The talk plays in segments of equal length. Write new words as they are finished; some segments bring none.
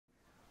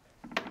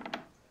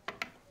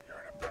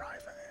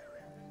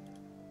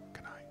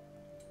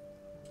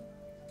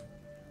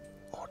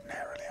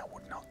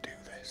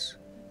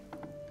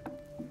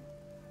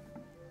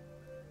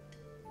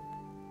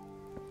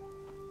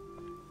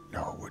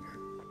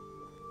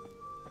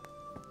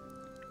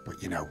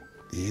But, you know,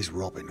 he is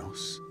robbing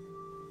us.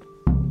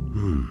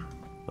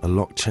 A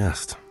locked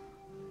chest.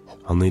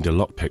 I'll need a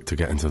lockpick to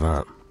get into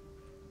that.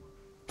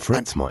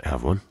 Fritz might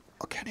have one.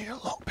 Okay, I need a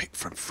lockpick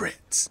from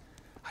Fritz.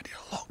 I need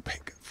a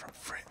lockpick from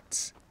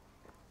Fritz.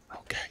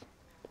 Okay.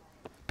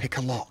 Pick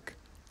a lock.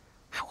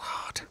 How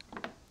hard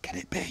can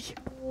it be?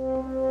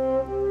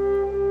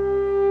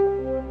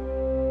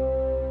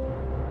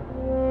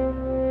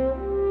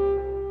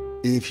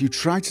 If you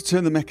try to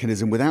turn the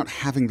mechanism without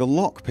having the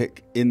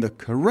lockpick in the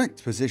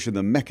correct position,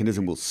 the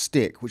mechanism will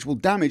stick, which will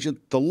damage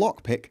the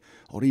lockpick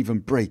or even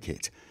break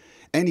it.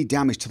 Any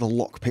damage to the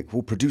lockpick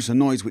will produce a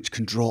noise which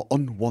can draw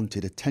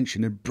unwanted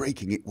attention, and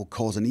breaking it will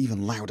cause an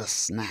even louder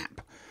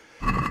snap.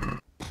 You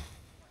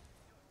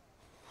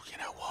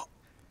know what?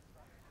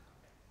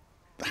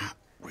 That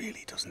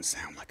really doesn't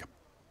sound like a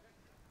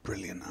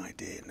brilliant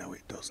idea. No,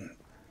 it doesn't.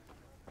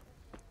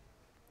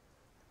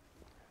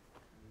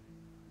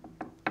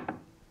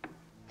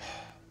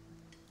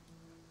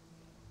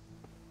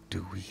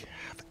 Do we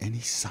have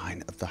any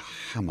sign of the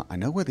hammer? I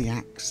know where the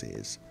axe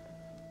is.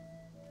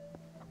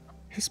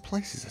 His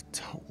place is a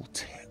total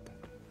tip.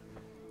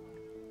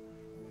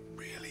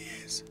 Really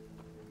is.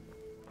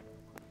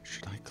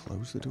 Should I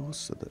close the doors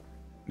so that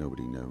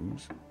nobody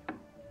knows?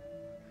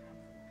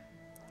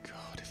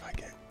 God, if I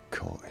get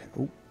caught here.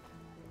 Oh.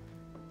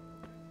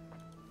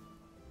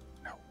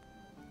 No.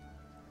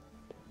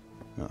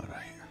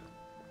 Alright.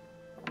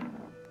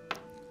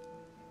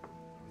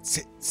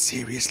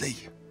 Seriously?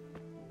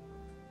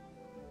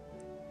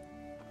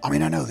 I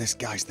mean, I know this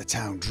guy's the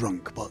town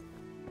drunk, but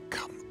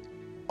come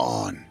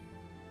on.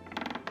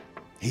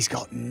 He's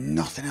got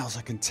nothing else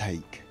I can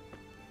take.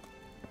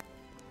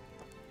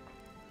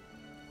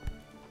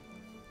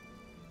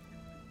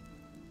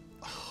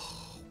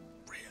 Oh,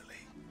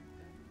 really?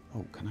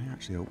 Oh, can I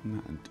actually open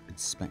that and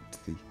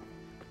inspect the...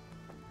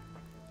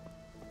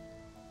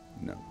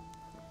 No.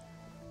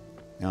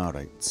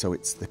 Alright, so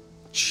it's the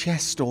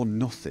chest or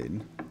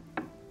nothing.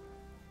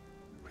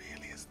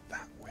 Really, is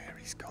that where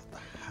he's got the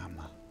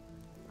hammer?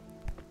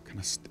 Can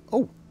I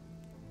oh!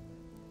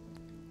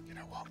 You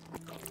know what?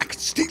 I can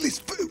steal his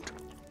food!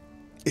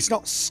 It's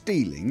not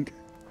stealing.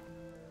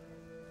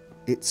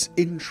 It's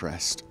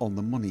interest on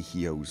the money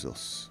he owes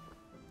us.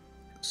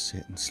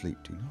 Sit and sleep.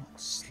 Do not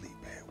sleep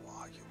here. Why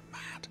are you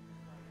mad?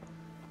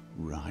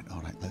 Right,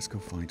 alright, let's go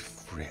find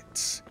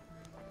Fritz.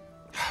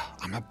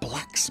 I'm a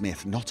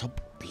blacksmith, not a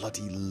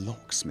bloody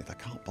locksmith. I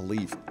can't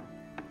believe...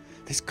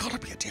 There's got to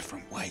be a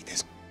different way.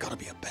 There's got to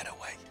be a better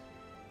way.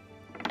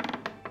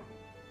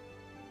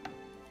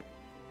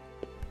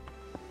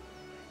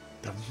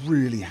 There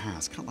really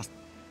has.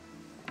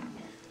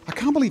 I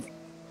can't believe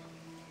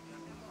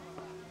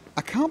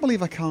I can't...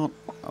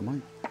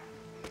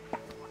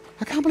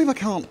 I can't believe I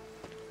can't...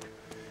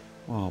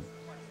 Well...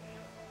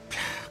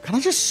 Can I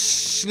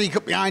just sneak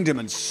up behind him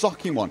and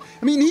sock him one?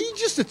 I mean, he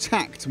just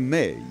attacked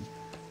me.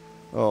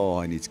 Oh,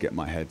 I need to get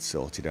my head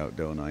sorted out,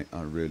 don't I?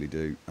 I really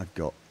do. I've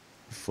got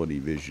funny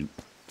vision.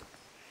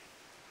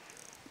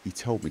 He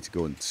told me to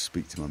go and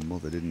speak to my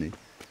mother, didn't he?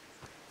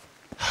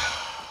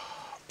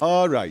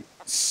 Alright,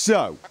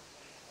 so...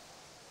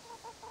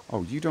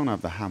 Oh, you don't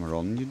have the hammer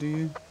on you, do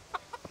you?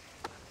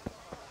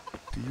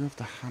 Do you have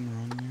the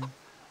hammer on you?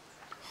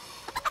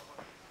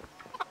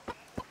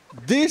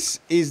 This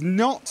is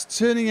not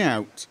turning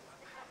out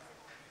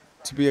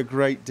to be a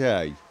great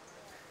day.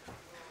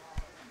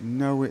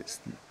 No, it's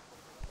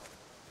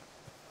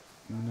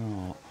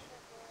not.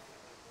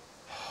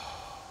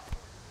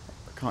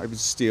 I can't even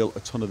steal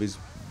a ton of his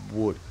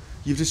wood.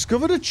 You've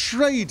discovered a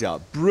trader.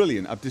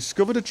 Brilliant. I've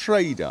discovered a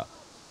trader.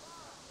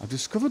 I've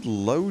discovered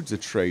loads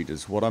of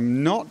traders. What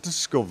I'm not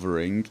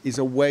discovering is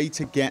a way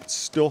to get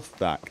stuff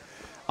back.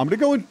 I'm going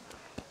to go and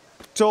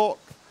talk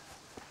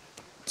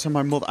to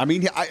my mother. I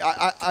mean,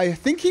 I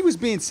think he was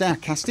being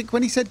sarcastic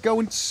when he said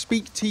go and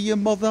speak to your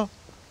mother.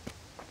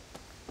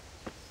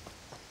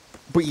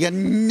 But you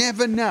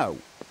never know.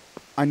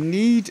 I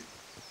need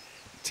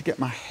to get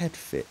my head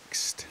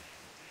fixed.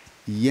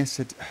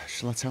 Yes,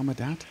 shall I tell my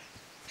dad?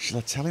 Shall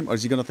I tell him? Or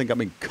is he going to think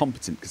I'm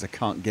incompetent because I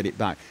can't get it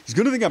back? He's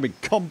going to think I'm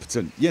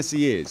incompetent. Yes,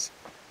 he is.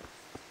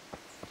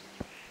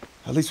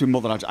 At least with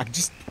mother, I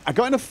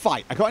got in a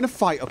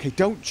fight. Okay,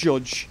 don't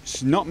judge.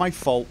 It's not my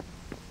fault.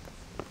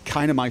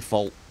 Kind of my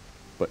fault.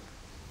 But...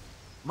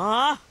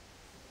 Ma?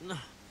 Ma!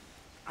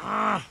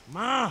 I'm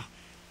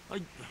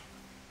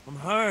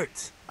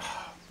hurt.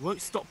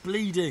 Won't stop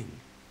bleeding.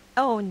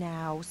 Oh,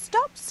 now,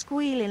 stop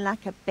squealing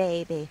like a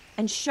baby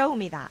and show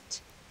me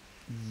that.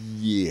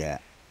 Yeah.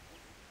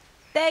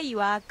 There you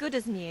are, good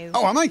as new.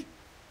 Oh, am I?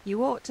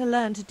 You ought to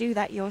learn to do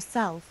that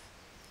yourself.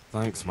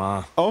 Thanks,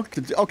 Ma.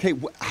 Okay,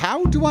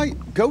 how do I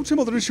go to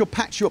mother and she'll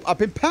patch you up? I've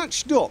been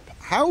patched up.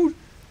 How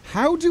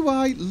do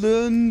I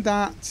learn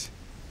that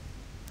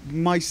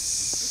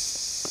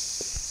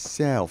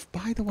myself?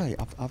 By the way,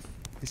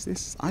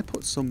 I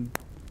put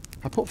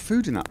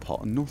food in that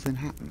pot and nothing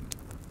happened.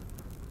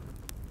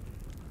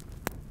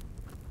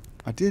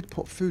 I did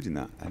put food in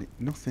that and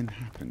nothing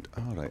happened.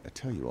 Alright, I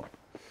tell you what.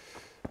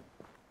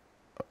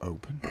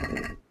 Open.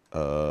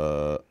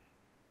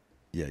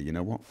 Yeah, you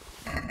know what?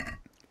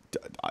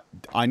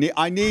 I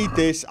need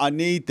this. I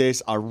need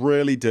this. I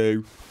really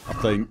do. I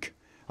think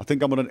I'm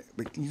gonna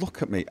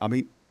look at me. I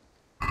mean,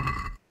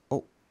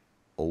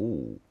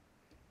 oh.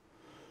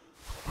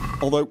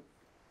 Although,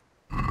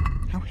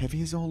 how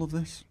heavy is all of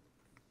this?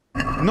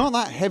 Not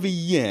that heavy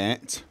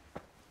yet.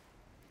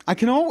 I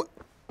can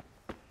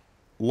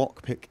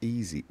lockpick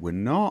easy. We're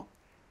not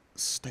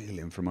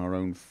stealing from our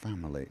own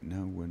family.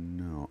 No, we're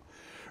not.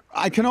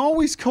 I can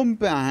always come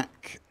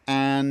back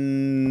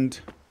and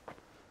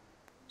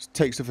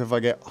take stuff if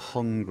I get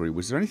hungry.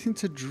 Was there anything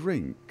to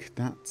drink?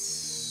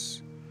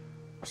 That's...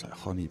 What's that?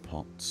 Honey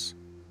pots.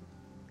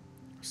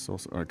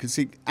 I can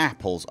see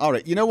apples. All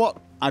right, you know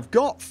what? I've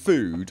got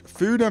food.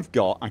 Food I've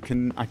got. I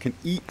can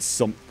eat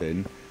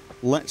something.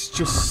 Let's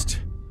just...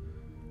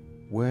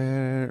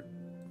 Where...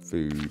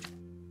 Food.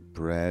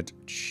 Bread.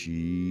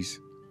 Cheese.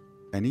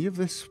 Any of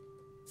this...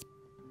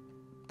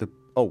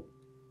 Oh.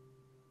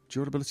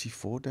 Durability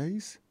 4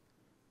 days?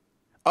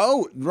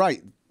 Oh,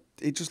 right.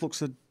 It just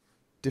looks a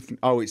different...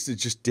 Oh, it's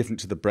just different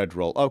to the bread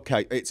roll.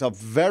 Okay, it's a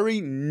very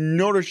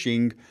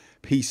nourishing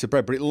piece of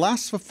bread, but it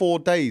lasts for 4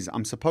 days.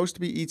 I'm supposed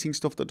to be eating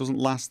stuff that doesn't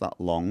last that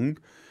long,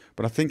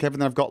 but I think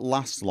everything I've got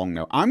lasts long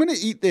now. I'm going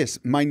to eat this.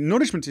 My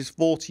nourishment is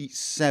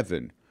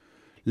 47.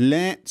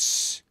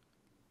 Let's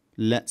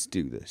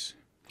do this.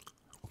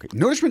 Okay,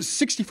 nourishment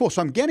 64,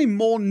 so I'm getting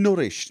more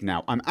nourished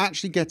now. I'm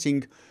actually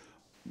getting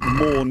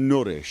more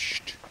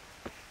nourished.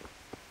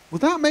 Will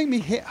that make me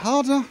hit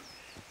harder?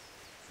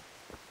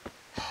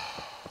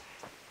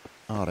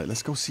 Alright,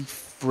 let's go see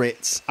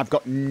Fritz. I've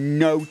got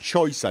no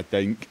choice, I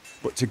think,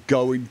 but to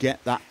go and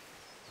get that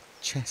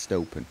chest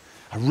open.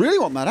 I really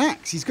want that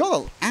axe. He's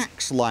got an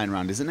axe lying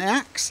around, isn't it?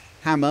 Axe,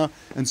 hammer,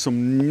 and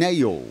some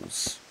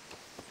nails.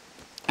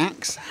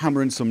 Axe,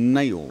 hammer, and some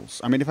nails.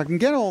 I mean, if I can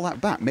get all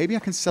that back, maybe I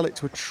can sell it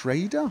to a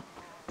trader?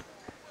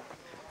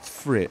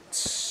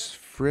 Fritz,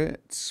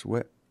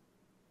 where...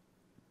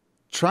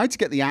 Try to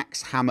get the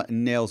axe, hammer,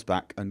 and nails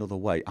back another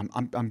way.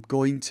 I'm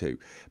going to.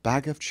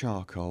 Bag of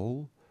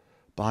charcoal.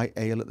 Buy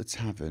ale at the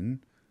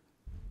tavern.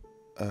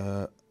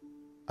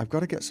 I've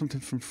got to get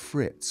something from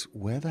Fritz.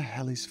 Where the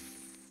hell is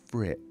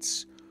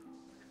Fritz?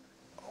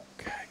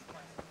 Okay.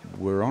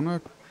 We're on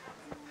a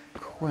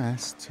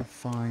quest to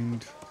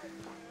find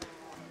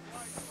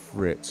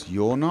Fritz.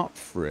 You're not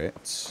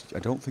Fritz. I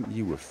don't think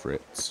you were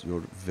Fritz. You're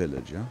a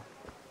villager.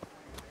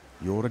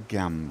 You're a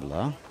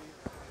gambler.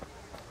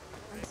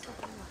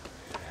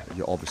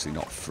 You're obviously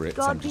not Fritz.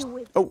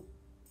 Oh!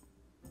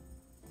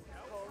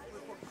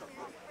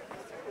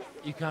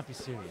 You can't be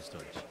serious,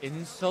 Deutsch.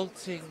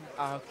 Insulting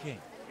our king.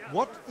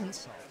 What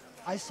insult?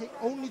 I say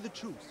only the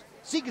truth.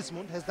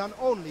 Sigismund has done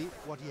only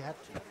what he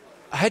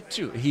had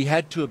to. He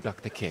had to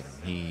abduct the king.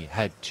 He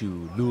had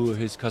to lure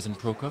his cousin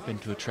Prokop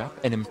into a trap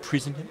and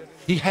imprison him.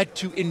 He had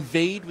to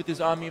invade with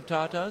his army of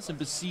Tatars and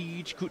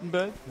besiege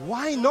Kuttenberg.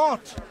 Why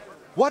not?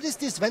 What is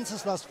this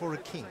Wenceslas for a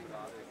king?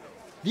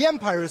 The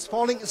empire is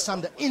falling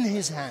asunder in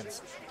his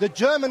hands. The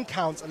German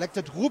counts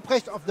elected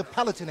Ruprecht of the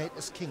Palatinate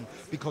as king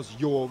because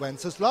your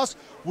Wenceslas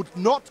would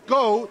not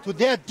go to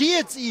their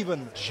deeds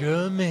even.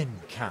 German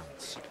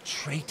counts,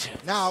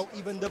 traitors. Now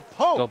even the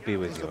Pope God be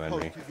with is you,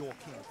 opposed Henry. to your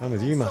king. I'm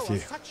with you, Matthew.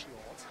 So are such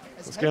lords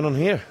as What's going on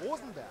here?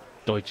 Rosenberg,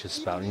 Deutsch is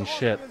spouting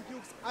shit.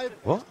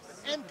 What?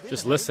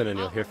 Just listen and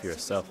you'll hear for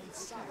yourself.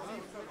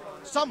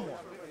 Someone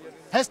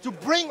has to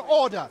bring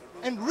order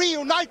and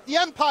reunite the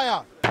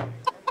empire.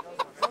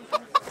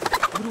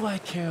 What do I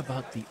care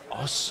about the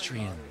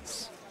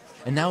Austrians?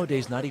 And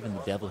nowadays, not even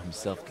the devil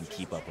himself can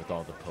keep up with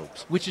all the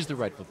popes. Which is the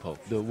rightful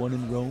pope? The one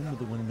in Rome or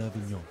the one in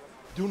Avignon?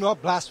 Do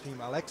not blaspheme,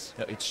 Alex.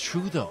 No, it's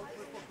true, though.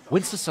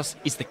 Wenceslas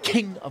is the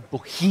king of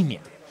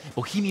Bohemia.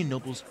 Bohemian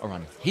nobles are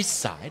on his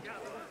side.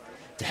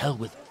 To hell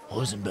with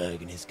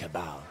Rosenberg and his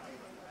cabal.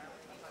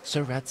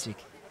 Sir Radzig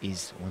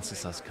is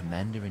Wenceslas'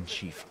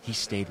 commander-in-chief. He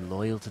stayed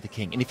loyal to the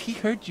king. And if he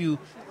heard you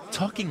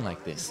talking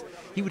like this,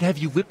 he would have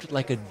you whipped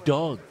like a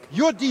dog.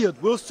 Your deal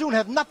will soon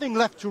have nothing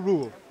left to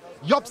rule.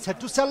 Jobst had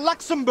to sell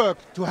Luxembourg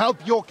to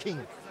help your king.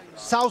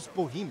 South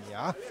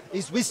Bohemia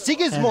is with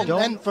Sigismund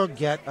and don't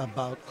forget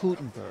about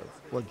Kuttenberg,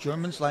 where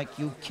Germans like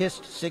you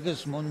kissed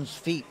Sigismund's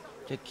feet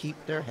to keep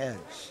their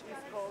heads.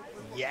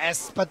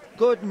 Yes, but...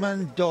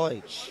 Goodman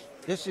Deutsch,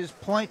 this is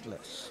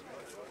pointless.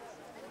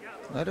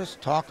 Let us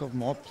talk of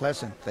more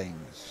pleasant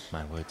things.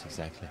 My words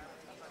exactly.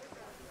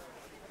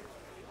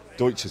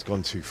 Deutsch has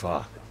gone too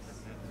far.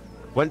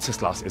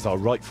 Wenceslas is our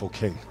rightful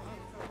king.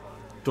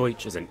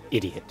 Deutsch is an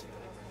idiot.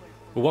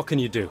 But what can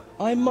you do?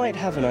 I might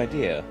have an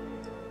idea.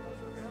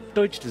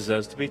 Deutsch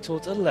deserves to be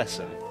taught a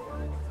lesson.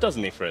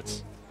 Doesn't he,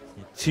 Fritz?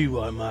 You're too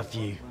right,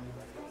 Matthew.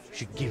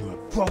 Should give him a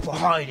proper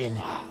hiding.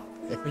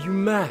 Are you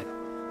mad?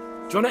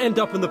 Do you want to end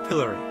up in the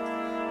pillory?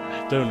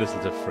 Don't listen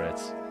to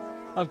Fritz.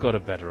 I've got a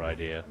better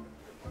idea.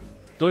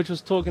 Deutsch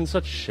was talking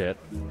such shit,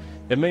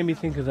 it made me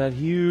think of that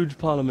huge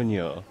parliament.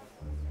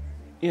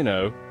 You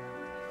know,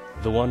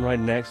 the one right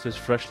next to his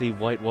freshly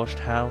whitewashed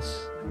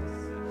house.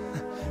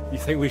 You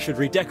think we should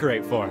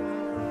redecorate for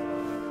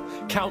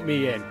him? Count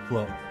me in.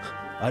 Well,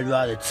 I'd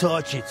rather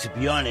torch it, to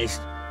be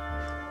honest.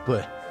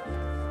 But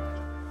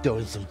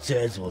Throwing some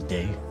turds will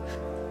do.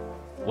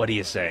 What do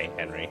you say,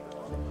 Henry?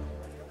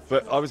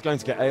 But I was going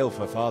to get ale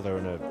for father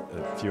and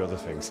a few other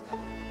things.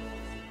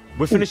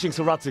 We're finishing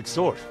Sir Radzig's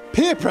sword.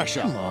 Peer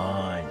pressure! Come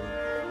on.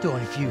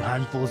 Throwing a few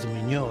handfuls of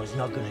manure is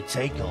not going to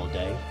take all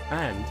day.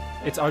 And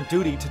it's our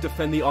duty to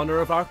defend the honor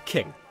of our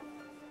king.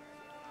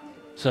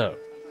 So,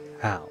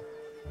 Hal,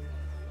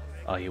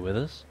 are you with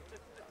us?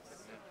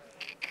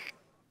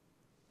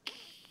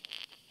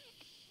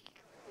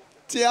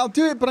 Yeah, I'll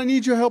do it, but I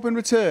need your help in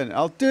return.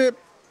 I'll do it,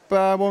 but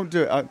I won't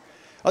do it.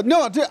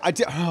 No, I'll do it.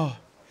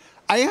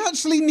 I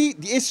actually need...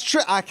 It's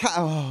true. I can't...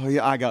 Oh,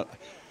 yeah, I got...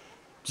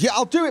 Yeah,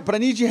 I'll do it, but I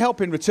need your help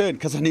in return,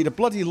 because I need a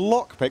bloody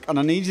lockpick, and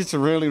I need you to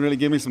really, really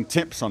give me some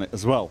tips on it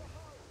as well.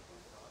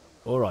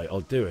 All right, I'll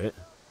do it.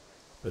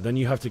 But then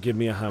you have to give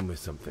me a hand with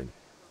something.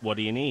 What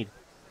do you need?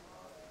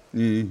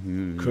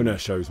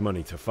 Kunash owes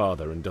money to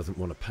father and doesn't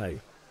want to pay.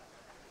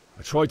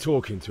 I tried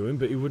talking to him,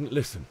 but he wouldn't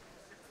listen.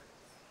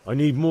 I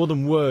need more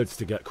than words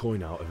to get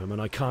coin out of him,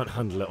 and I can't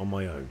handle it on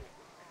my own.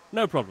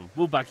 No problem.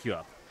 We'll back you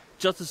up.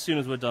 Just as soon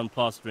as we're done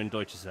plastering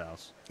Deutsch's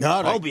house.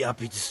 All right. I'll be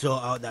happy to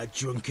sort out that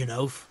drunken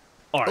oaf.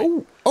 All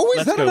right. Oh, is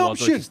Let's that go an while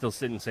option? Deutsch is still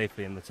sitting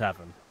safely in the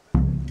tavern.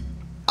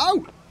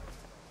 Oh!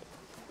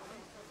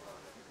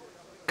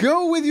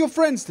 Go with your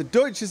friends to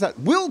Deutsch's house.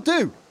 Will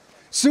do.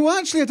 So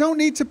actually, I don't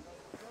need to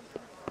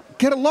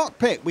get a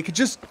lockpick. We could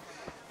just...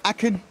 I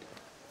can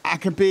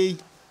be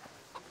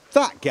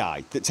that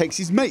guy that takes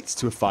his mates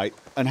to a fight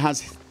and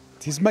has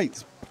his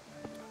mates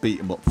beat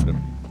him up for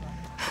him.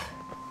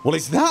 Well,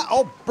 is that?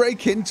 I'll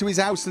break into his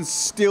house and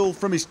steal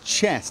from his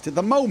chest. At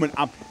the moment,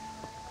 I'm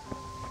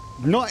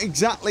not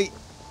exactly...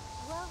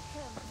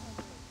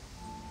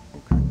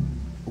 Okay.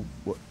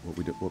 Oh, what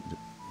we do?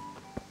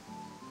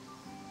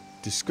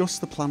 Discuss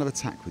the plan of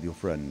attack with your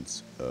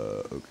friends.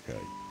 Okay.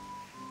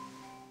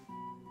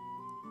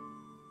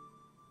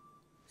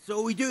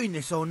 So are we doing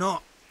this or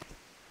not?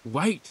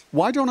 Wait.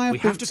 Why don't I have We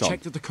have to boots on?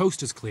 check that the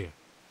coast is clear.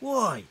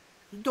 Why?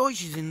 The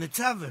Deutsch is in the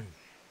tavern.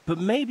 But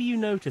maybe you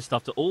noticed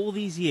after all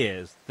these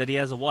years that he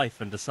has a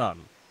wife and a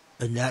son.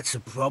 And that's a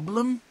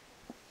problem?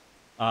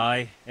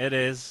 Aye, it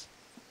is.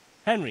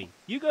 Henry,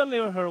 you go and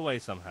lure her away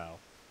somehow.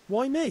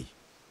 Why me?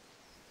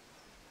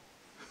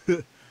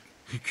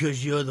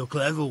 Because you're the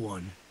clever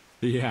one.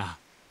 Yeah.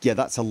 Yeah,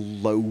 that's a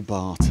low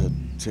bar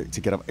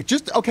to get up.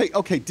 Just,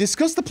 okay,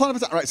 discuss the plan of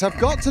attack. Right, so I've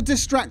got to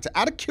distract her.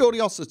 Out of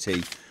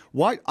curiosity,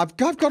 why... I've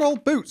got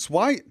old boots.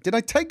 Why... Did I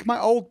take my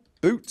old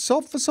boots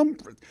off for some...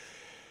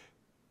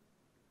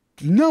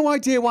 No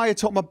idea why I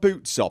took my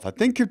boots off. I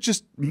think it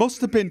just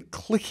must have been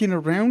clicking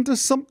around or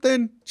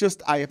something.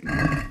 Just, I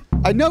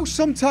know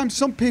sometimes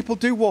some people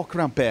do walk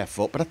around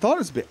barefoot, but I thought it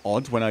was a bit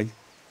odd when I...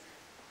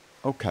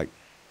 Okay.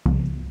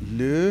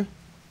 Le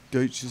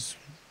Deutsches...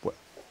 What?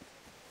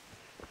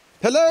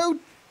 Hello?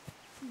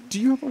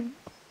 Do you have a...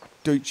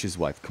 Deutsch's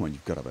wife? Come on,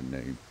 you've got to have a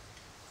name.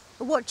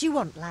 What do you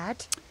want,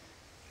 lad?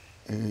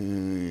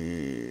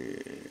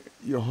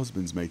 Your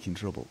husband's making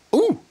trouble.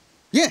 Ooh!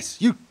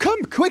 Yes, you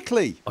come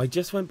quickly! I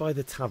just went by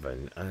the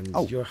tavern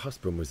and your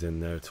husband was in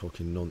there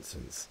talking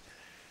nonsense.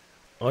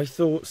 I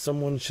thought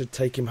someone should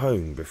take him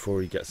home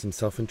before he gets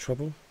himself in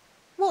trouble.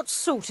 What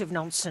sort of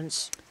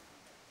nonsense?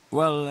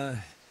 Well,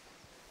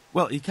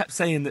 he kept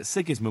saying that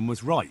Sigismund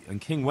was right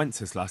and King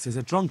Wenceslas is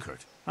a drunkard.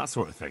 That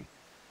sort of thing.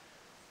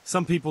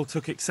 Some people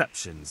took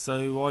exception,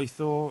 so I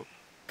thought...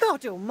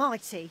 God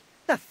almighty!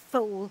 The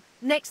fool!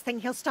 Next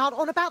thing he'll start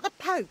on about the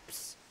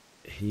popes.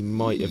 He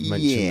might have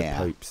mentioned the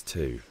popes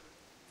too.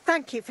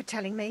 Thank you for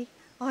telling me.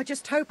 I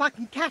just hope I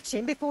can catch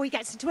him before he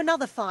gets into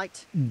another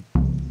fight.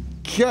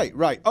 Okay,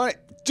 right. All right,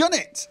 done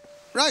it.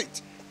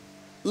 Right.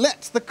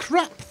 Let the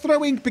crap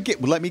throwing begin.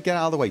 Well, let me get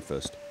out of the way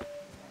first.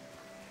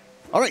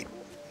 All right.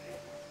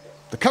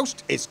 The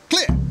coast is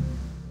clear.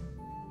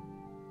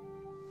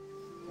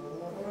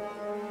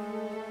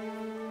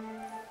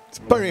 It's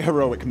a very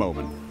heroic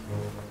moment.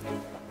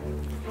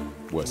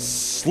 We're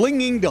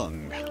slinging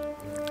dung.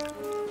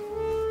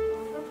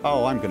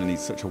 Oh, I'm going to need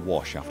such a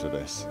wash after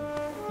this.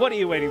 What are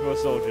you waiting for,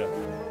 soldier?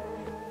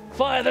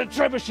 Fire the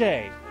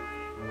trebuchet!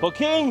 For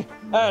king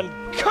and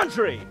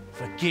country!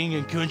 For king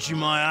and country,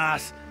 my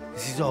ass.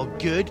 This is all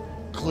good,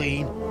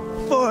 clean,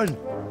 fun.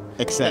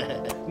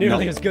 Except...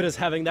 Nearly as good as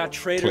having that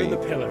traitor in the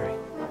Clean. pillory.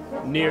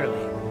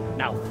 Nearly.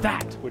 Now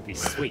that would be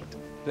sweet.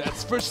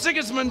 That's for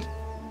Sigismund.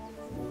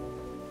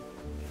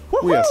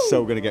 We are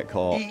so going to get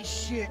caught. Eat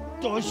shit,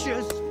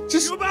 Deutsches.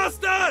 Just... You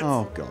bastards!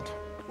 Oh, God.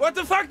 What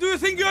the fuck do you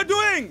think you're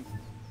doing?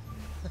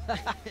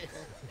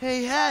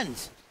 Hey,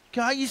 Hans,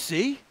 can't you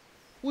see?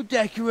 We're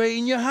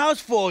decorating your house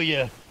for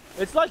you.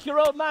 It's like your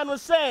old man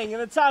was saying in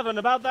the tavern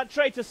about that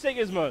traitor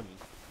Sigismund.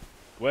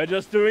 We're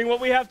just doing what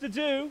we have to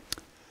do.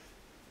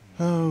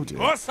 Oh, dear.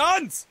 Oh,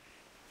 sons!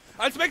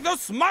 I'll make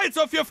those smiles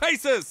off your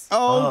faces!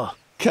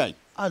 Okay.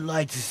 I'd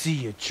like to see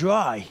you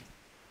try.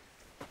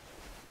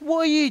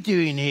 What are you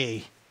doing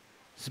here,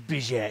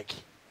 Zbigniew?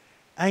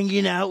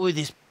 Hanging out with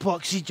this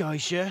poxy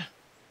Deutscher?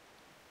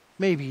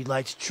 Maybe you'd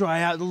like to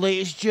try out the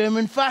latest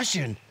German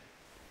fashion.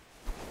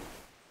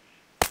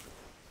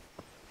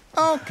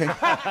 Okay.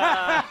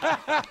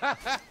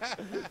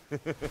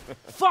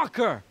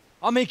 Fucker!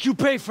 I'll make you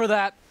pay for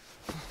that.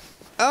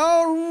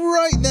 All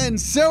right then.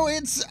 So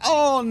it's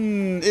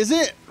on, is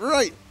it?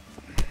 Right.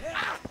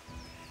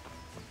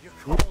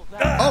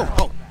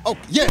 Oh.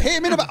 Yeah, hit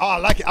him in the back. Oh, I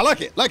like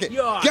it.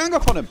 Gang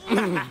up on him.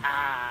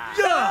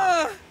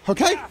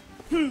 Okay.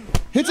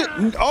 Hit it.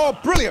 Oh,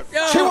 brilliant.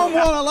 2 on 1.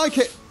 I like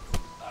it.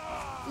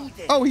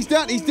 Oh, he's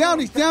down.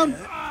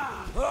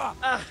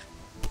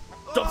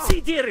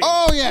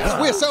 Oh, yes.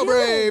 We're so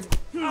brave.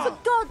 For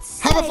God's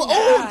sake!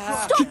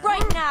 Stop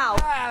right now!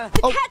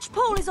 The catch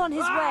pole is on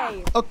his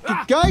way! Okay,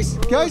 guys!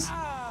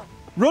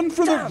 Run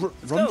from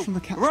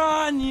the catch.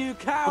 Run, you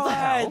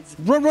cowards!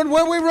 Run,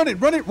 where are we running?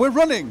 We're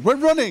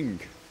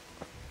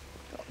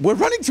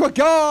running to a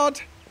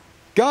guard!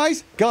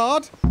 Guys,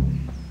 guard!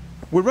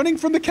 We're running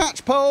from the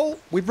catch pole.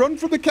 We've run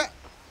from the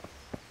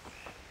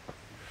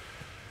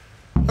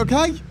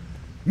Okay?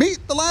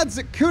 Meet the lads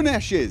at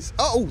Kunesh's.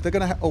 Oh, they're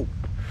gonna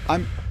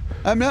I'm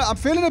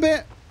feeling a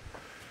bit.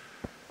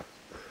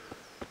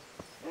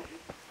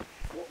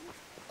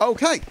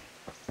 Okay.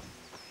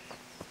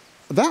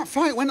 That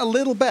fight went a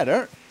little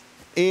better.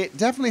 It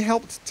definitely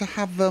helped to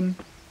have them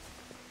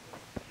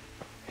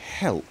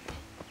help.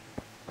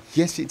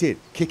 Yes, it did.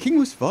 Kicking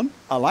was fun.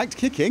 I liked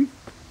kicking.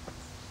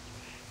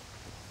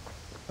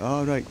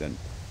 All right then.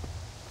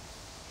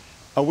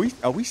 Are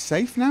we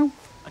safe now?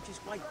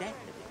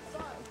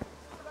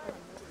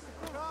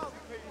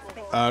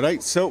 All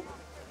right, so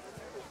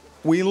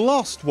we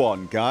lost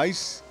one,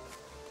 guys.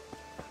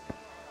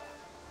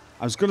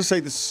 I was going to say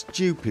the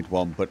stupid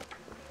one, but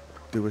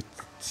there were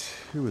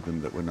 2 of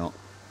them that were not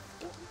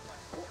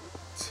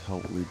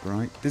totally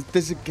bright.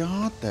 There's a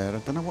guard there. I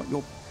don't know what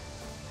you're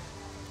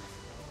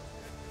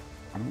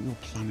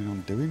planning on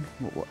doing.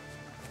 What?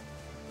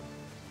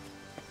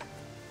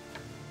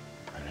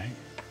 All right.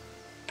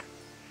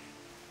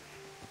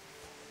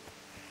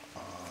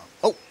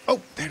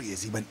 Oh, there he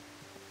is. He went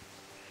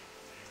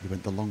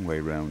the long way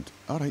round.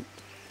 All right.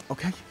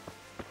 Okay.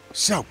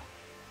 So,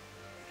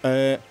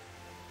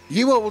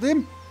 you hold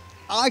him.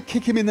 I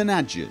kick him in the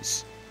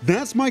nadgers.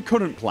 That's my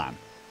current plan.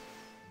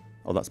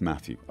 Oh, that's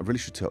Matthew. I really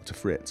should talk to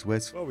Fritz.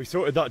 Where's... Well, we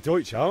sorted that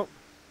Deutsch out.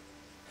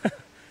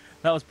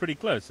 That was pretty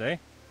close, eh?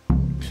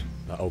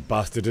 That old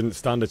bastard didn't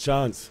stand a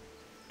chance.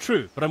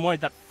 True, but I'm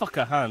worried that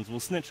fucker Hans will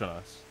snitch on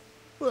us.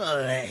 Well,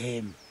 let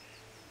him.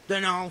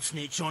 Then I'll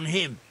snitch on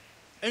him.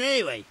 And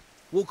anyway,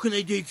 what can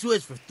they do to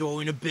us for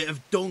throwing a bit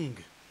of dung?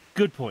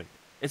 Good point.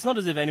 It's not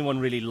as if anyone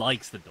really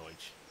likes the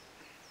Deutsch.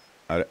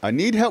 I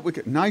need help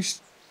with...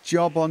 Nice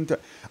job on...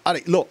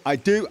 Look,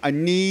 I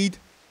need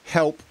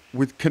help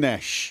with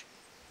Kunesh.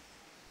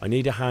 I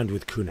need a hand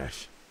with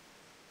Kunesh.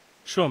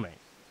 Sure, mate.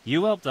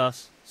 You helped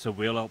us, so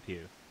we'll help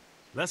you.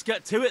 Let's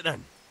get to it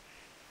then.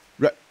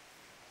 Right.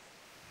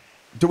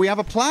 Do we have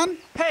a plan?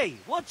 Hey,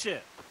 watch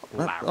it.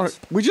 All right.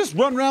 We just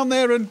run round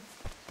there and...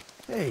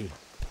 Hey.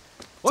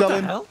 What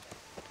the hell?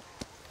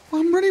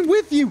 I'm running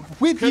with you.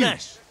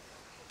 Kunesh,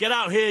 get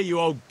out here, you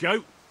old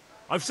goat.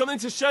 I've something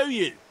to show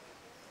you.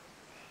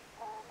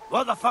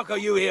 What the fuck are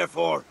you here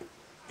for?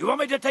 You want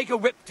me to take a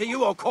whip to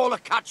you or call a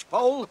catch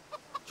pole?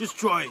 Just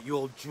try it, you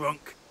old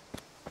drunk.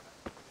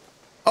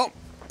 Oh.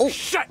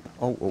 Shit!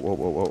 Oh.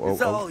 Is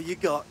that all you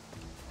got?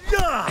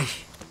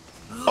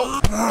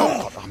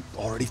 Oh, I'm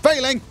already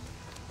failing.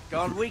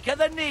 Gone weak at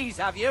the knees,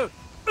 have you?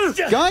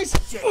 Guys,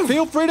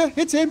 feel free to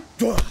hit him.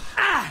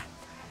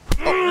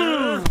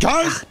 Oh,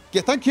 guys,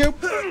 yeah, thank you.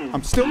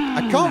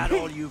 I can't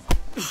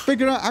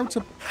figure out how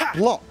to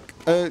block.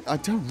 I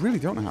really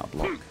don't know how to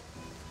block.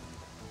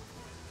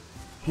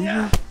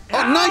 Oh,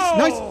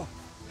 nice.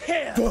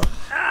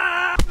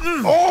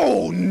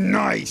 Oh,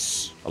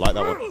 nice. I like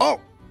that one. Oh,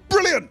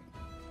 brilliant.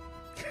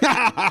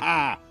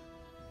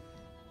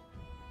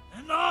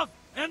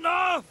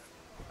 Enough!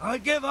 I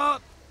give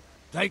up.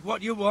 Take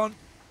what you want.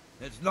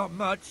 It's not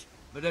much,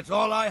 but it's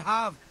all I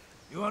have.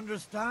 You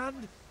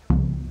understand?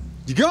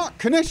 You got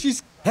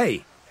Kanesh's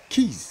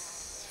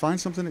keys. Find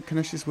something that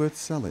Kanesh's worth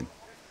selling.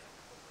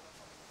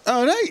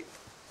 All right.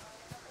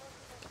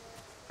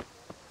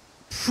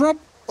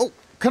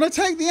 Can I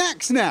take the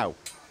axe now?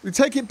 We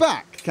take it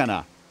back, can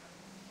I?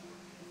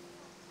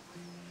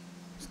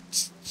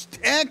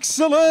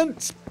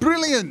 Excellent!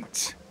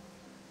 Brilliant!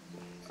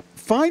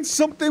 Find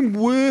something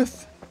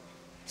worth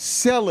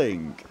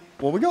selling.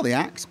 Well, we got the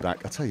axe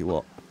back. I'll tell you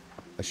what.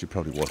 I should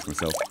probably wash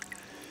myself.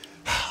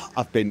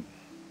 I've been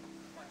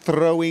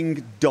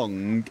throwing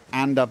dung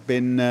and I've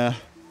been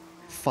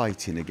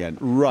fighting again.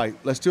 Right,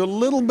 let's do a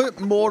little bit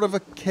more of a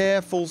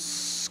careful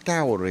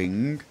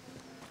scouring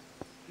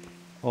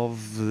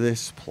of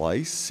this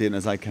place, seeing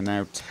as I can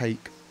now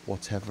take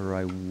whatever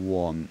I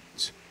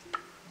want.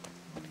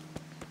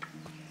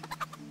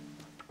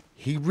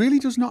 He really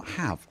does not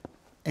have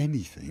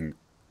anything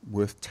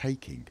worth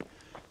taking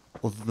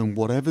other than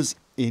whatever's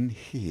in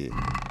here.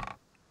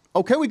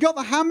 Okay, we got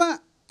the hammer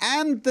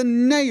and the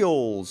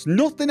nails.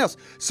 Nothing else.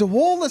 So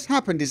all that's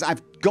happened is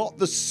I've got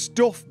the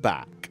stuff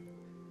back.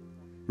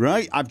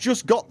 Right? I've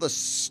just got the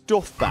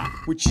stuff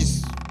back, which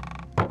is...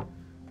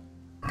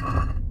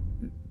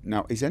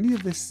 Now, is any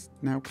of this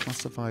now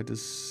classified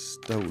as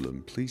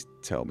stolen? Please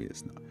tell me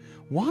it's not.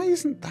 Why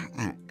isn't that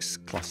axe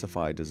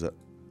classified as a...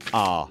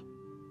 Ah.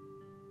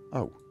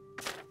 Oh.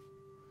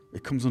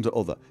 It comes under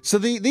other. So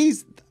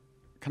these...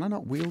 Can I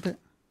not wield it?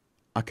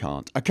 I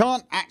can't. I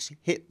can't actually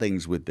hit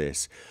things with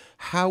this.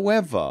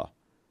 However,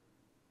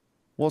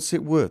 what's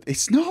it worth?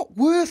 It's not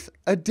worth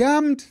a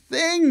damned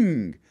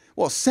thing.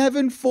 What,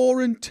 7,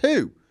 4, and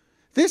 2?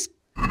 This...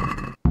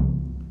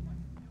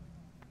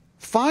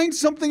 Find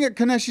something at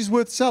Kanesh's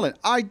worth selling.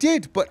 I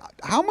did, but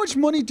how much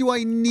money do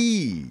I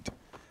need?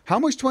 How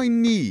much do I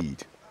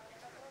need?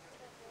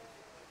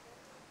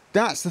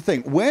 That's the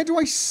thing. Where do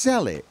I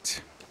sell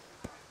it?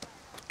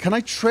 Can I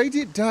trade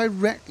it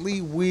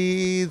directly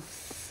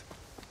with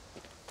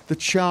the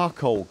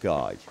charcoal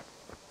guy?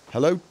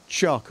 Hello,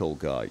 charcoal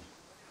guy.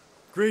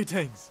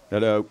 Greetings.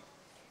 Hello.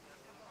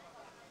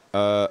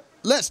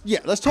 Let's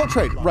talk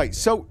trade. Right,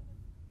 so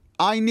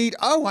I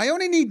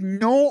only need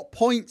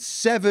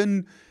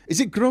 0.7. Is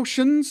it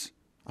groschens?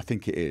 I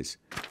think it is.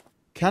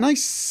 Can I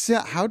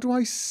sell? How do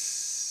I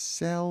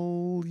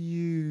sell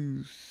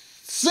you?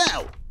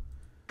 Sell!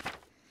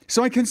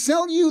 So I can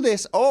sell you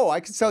this. Oh, I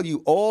can sell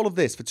you all of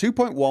this for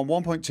 2.1,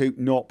 1.2,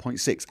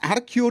 0.6. Out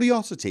of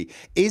curiosity,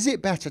 is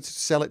it better to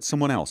sell it to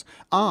someone else?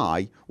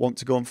 I want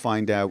to go and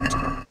find out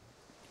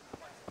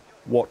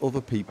what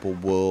other people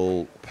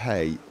will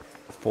pay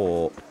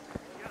for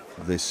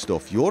this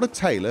stuff. You're a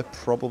tailor,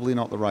 probably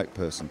not the right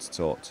person to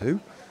talk to.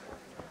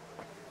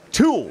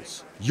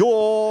 Tools,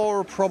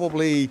 you're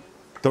probably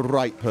the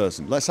right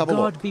person. Let's have a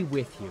look. God be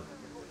with you.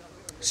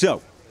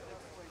 So,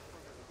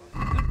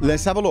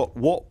 let's have a look.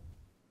 What?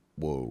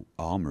 Whoa,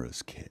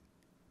 armorer's kit.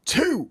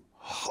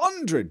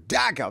 200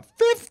 dagger,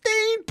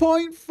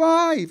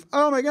 15.5.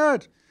 Oh my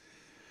god.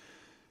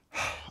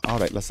 All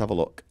right, let's have a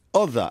look.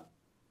 Other,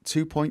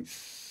 2.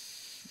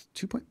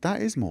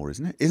 That is more,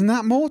 isn't it? Isn't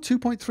that more?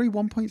 2.3,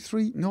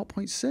 1.3,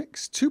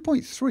 0.6,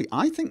 2.3.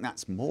 I think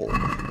that's more.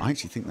 I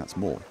actually think that's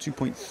more.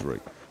 2.3.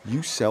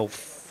 You sell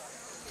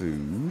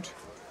food.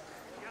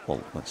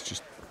 Well, let's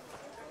just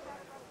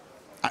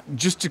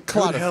to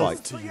clarify. Good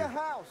health to you.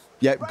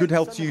 Yeah, good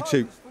health to you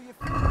too.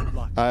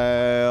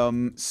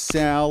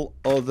 Sell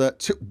other.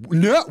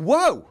 No,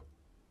 whoa!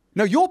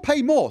 No, you'll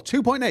pay more.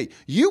 2.8.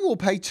 You will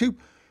pay 2.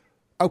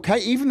 Okay,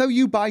 even though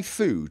you buy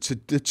food, so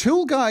the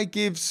tool guy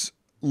gives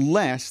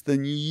less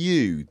than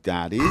you.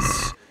 That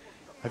is.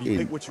 Have you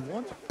picked what you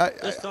want?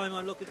 This time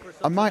I'm looking for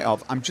something. I might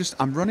have.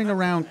 I'm running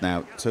around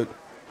now to.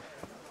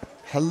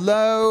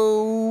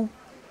 Hello,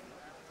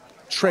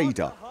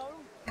 trader.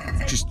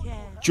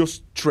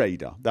 Just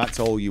trader. That's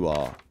all you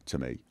are to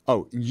me.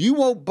 Oh, you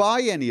won't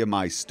buy any of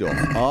my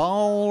stuff.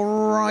 All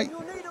right.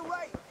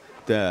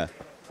 There.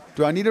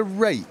 Do I need a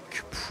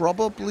rake?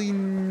 Probably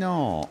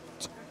not.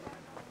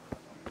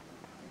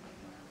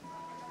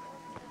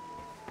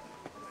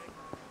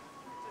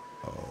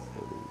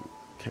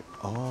 Okay.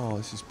 Oh,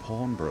 this is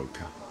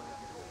pawnbroker,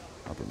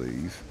 I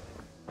believe.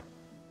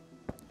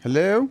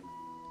 Hello?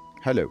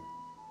 Hello.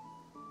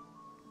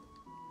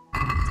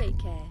 Take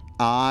care.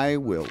 I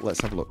will. Let's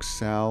have a look.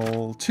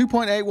 Sell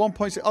 2.8,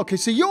 1.6. Okay,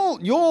 so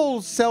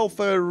you'll sell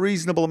for a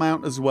reasonable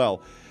amount as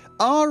well.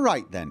 All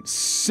right then.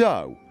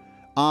 So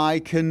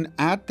I can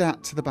add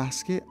that to the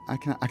basket. I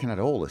can add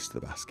all this to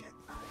the basket.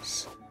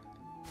 Nice.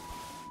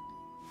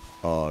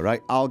 All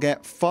right. I'll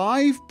get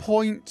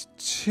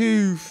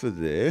 5.2 for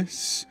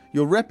this.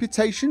 Your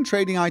reputation,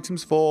 trading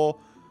items for.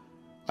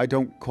 I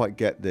don't quite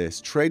get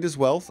this. Trader's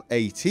wealth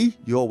 80.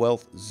 Your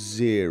wealth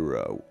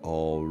 0.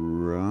 All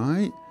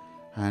right.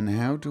 And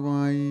how do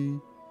I...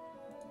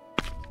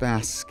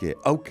 Basket.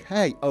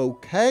 Okay.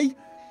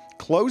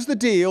 Close the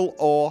deal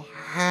or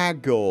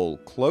haggle.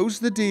 Close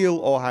the deal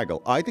or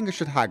haggle. I think I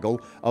should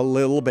haggle a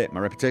little bit. My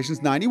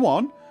reputation's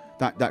 91.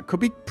 That could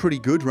be pretty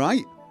good,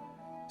 right?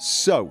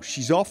 So,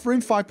 she's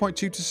offering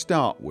 5.2 to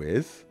start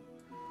with.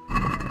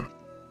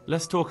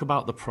 Let's talk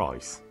about the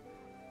price.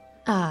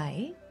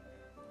 Aye.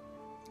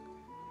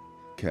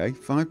 Okay,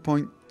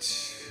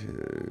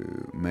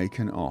 5.2. Make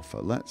an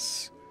offer.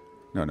 Let's...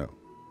 No.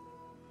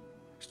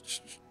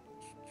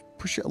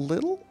 Push it a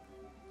little?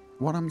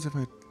 What happens if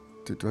I...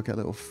 Do I get a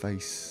little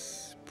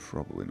face?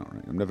 Probably not,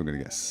 right? I'm never going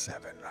to get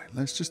 7, right?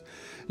 Let's just...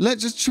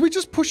 Should we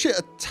just push it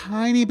a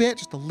tiny bit?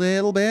 Just a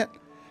little bit?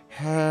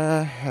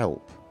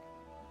 Help.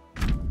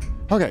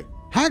 Okay.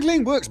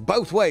 Haggling works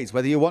both ways,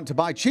 whether you want to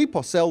buy cheap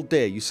or sell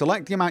dear. You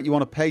select the amount you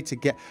want to pay to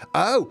get...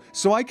 Oh,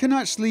 so I can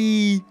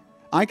actually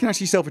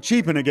sell for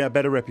cheap and I get a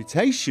better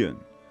reputation.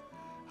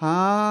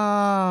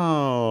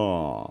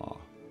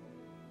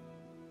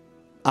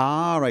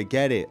 I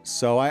get it.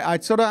 So I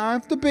sort of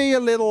have to be a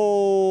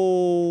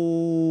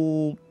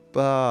little...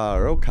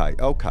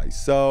 Okay.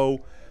 So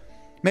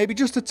maybe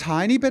just a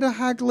tiny bit of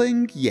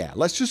haggling? Yeah,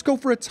 let's just go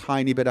for a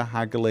tiny bit of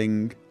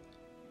haggling.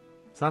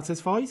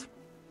 Satisfied?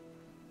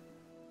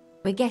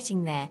 We're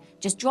getting there.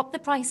 Just drop the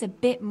price a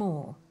bit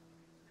more.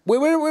 Wait.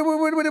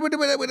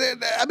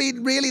 I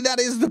mean, really, that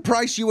is the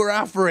price you were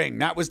offering.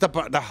 That was the...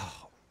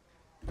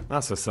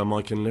 That's a sum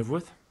I can live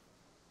with.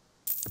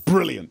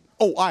 Brilliant.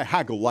 Oh, I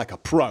haggle like a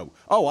pro.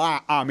 Oh,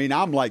 I mean,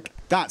 I'm like,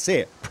 that's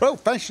it.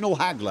 Professional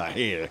haggler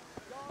here.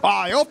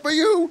 I offer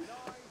you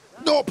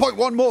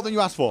 0.1 more than you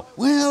asked for.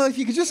 Well, if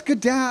you could just go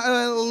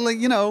down,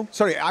 you know.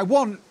 Sorry, I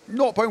want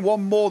 0.1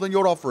 more than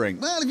you're offering.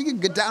 Well, if you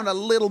could go down a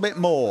little bit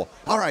more.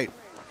 All right.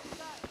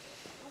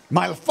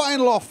 My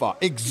final offer.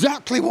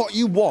 Exactly what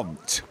you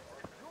want.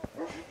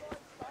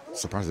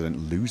 Surprised I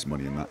didn't lose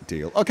money in that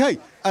deal. Okay.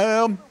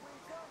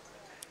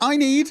 I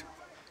need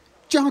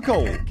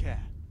charcoal.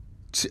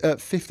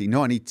 50.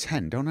 No, I need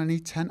 10. Don't I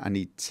need 10? I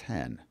need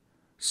 10.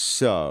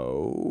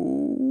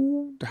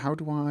 So, how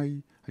do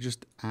I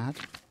just add?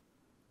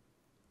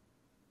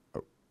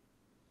 Oh.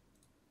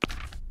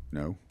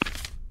 No.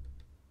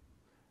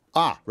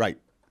 Ah, right.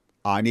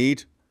 I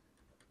need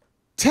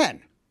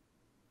 10.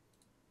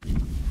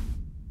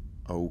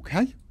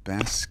 Okay,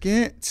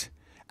 basket.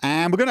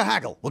 And we're going to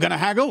haggle. We're going to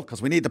haggle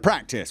because we need the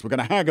practice. We're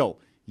going to haggle.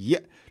 Yeah,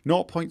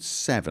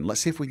 0.7.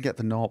 Let's see if we can get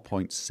the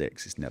 0.6.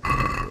 It's never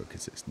going to work,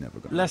 is it? It's never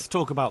going to Let's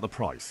talk about the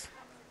price.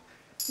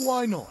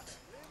 Why not?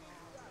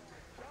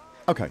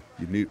 Okay,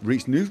 you've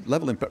reached new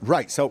level input.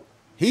 Right, so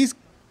he's...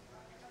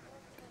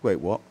 Wait,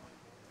 what?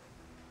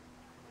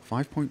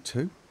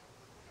 5.2?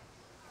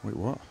 Wait,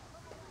 what?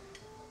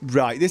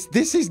 Right,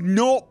 this is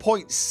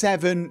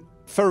 0.7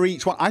 for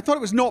each one. I thought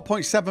it was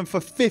 0.7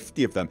 for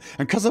 50 of them.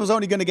 And because I was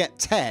only going to get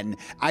 10,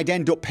 I'd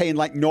end up paying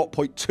like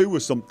 0.2 or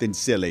something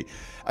silly.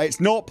 It's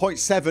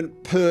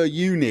 0.7 per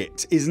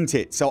unit, isn't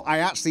it? So I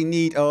actually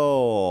need...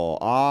 Oh,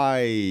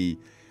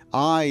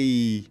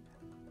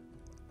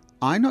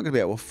 I'm not going to be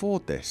able to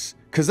afford this.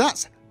 Because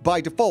that's,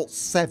 by default,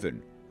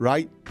 7,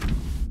 right?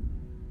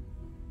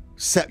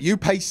 You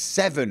pay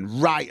 7,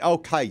 right?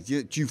 Okay,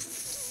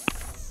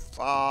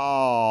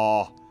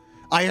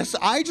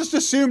 I just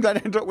assumed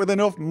I'd end up with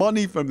enough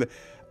money from the...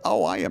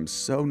 Oh, I am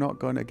so not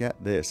going to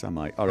get this, am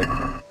I? All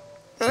right.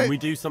 Can we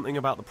do something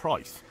about the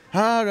price?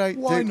 All right.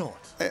 Why not?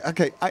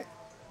 Okay,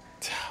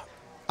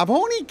 I've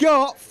only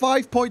got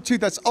 5.2.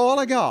 That's all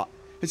I got.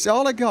 It's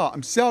all I got.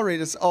 I'm sorry,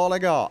 that's all I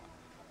got.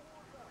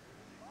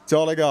 It's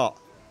all I got.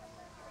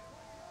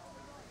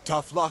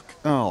 Tough luck.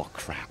 Oh,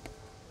 crap.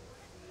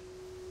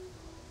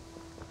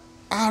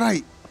 All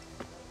right.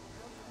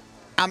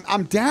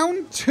 I'm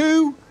down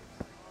 2.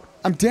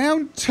 I'm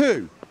down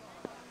 2.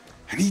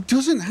 And he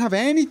doesn't have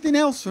anything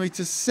else for me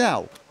to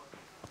sell.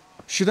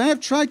 Should I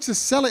have tried to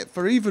sell it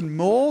for even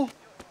more?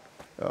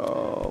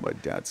 Oh, my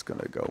dad's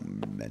going to go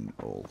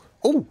mental.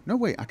 Oh, no,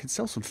 wait. I can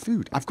sell some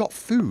food. I've got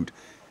food.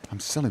 I'm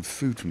selling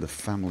food from the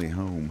family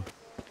home.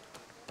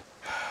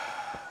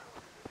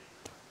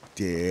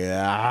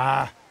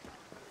 Dear.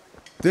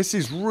 This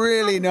is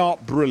really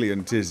not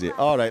brilliant, is it?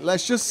 All right,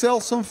 let's just sell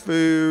some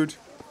food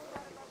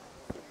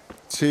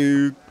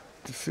to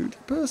the food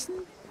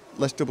person.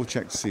 Let's double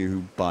check to see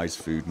who buys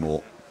food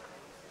more.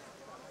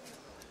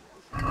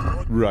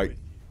 Right.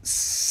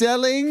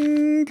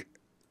 Selling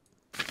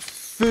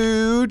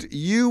food.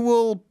 You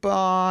will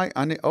buy...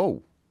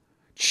 Oh.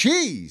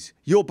 Cheese.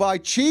 You'll buy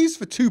cheese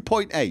for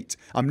 2.8.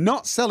 I'm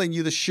not selling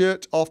you the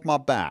shirt off my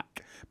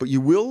back. But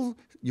you'll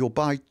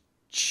buy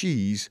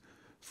cheese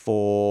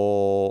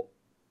for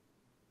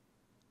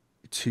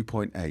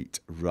 2.8.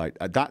 Right.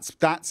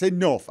 That's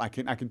enough. I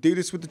can do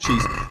this with the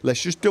cheese.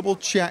 Let's just double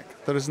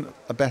check there isn't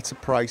a better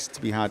price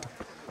to be had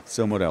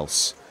somewhere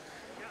else.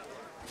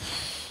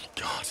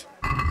 God.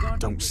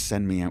 Don't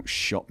send me out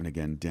shopping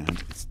again,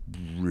 Dad. It's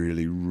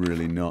really,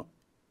 really not.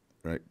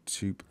 Right.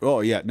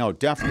 Oh, yeah. No,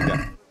 definitely.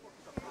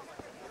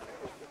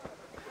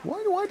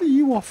 Why do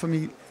you offer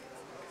me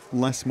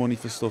less money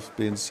for stuff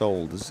being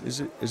sold?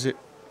 Is it...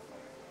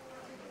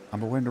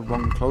 Am I wearing the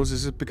wrong clothes?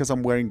 Is it because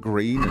I'm wearing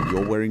green and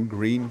you're wearing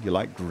green? You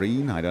like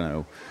green? I don't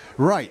know.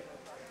 Right.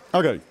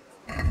 Okay.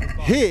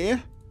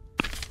 Here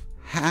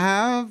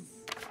have...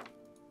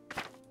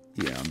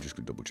 Yeah, I'm just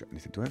going to double check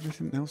anything. Do I have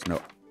anything else?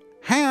 No.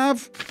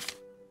 Have...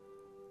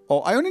 Oh,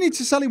 I only need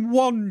to sell him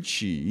 1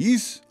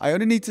 cheese. I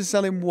only need to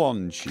sell him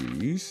 1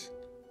 cheese.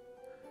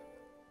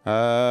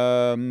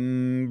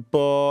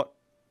 But...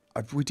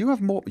 we do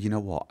have more... You know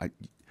what?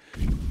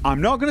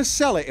 I'm not going to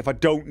sell it if I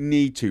don't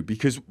need to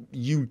because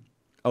you...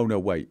 Oh, no,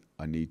 wait.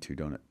 I need to,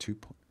 don't I?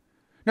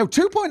 No,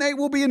 2.8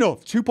 will be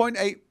enough.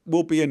 2.8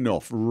 will be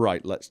enough.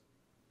 Right, let's...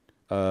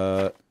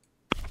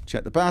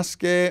 check the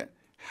basket.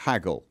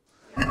 Haggle.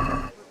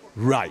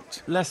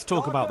 Right. Let's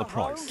talk about the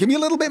price. Give me a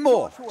little bit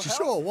more.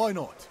 Sure, why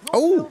not?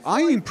 Oh,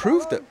 I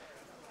improved it.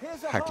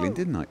 Haggling,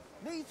 didn't I?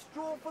 Need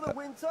straw for the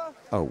winter?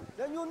 Oh.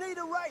 Then you'll need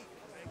a rake.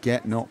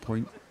 Get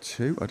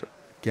 0.2?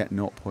 Get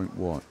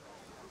 0.1.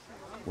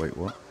 Wait,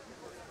 what?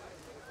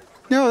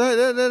 No,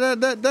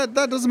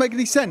 that doesn't make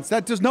any sense.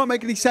 That does not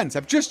make any sense.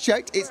 I've just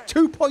checked. It's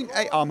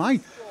 2.8. Oh,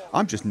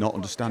 I'm just not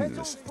understanding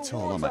this at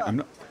all, am I? I'm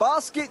not...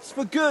 Baskets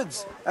for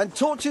goods and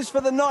torches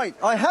for the night.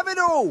 I have it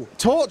all.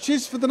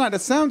 Torches for the night.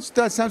 That sounds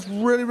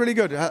really, really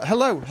good.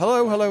 Hello. But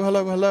I wasn't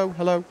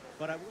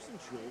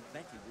sure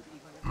Betty would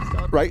even...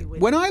 Right.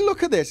 When I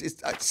look at this,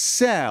 it's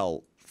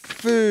sell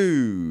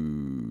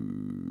food.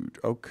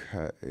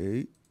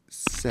 Okay.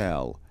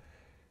 Sell.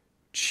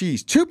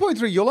 cheese.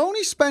 2.3. You'll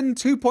only spend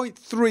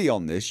 2.3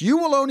 on this. You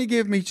will only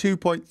give me 2.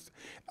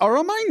 Or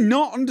am I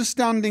not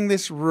understanding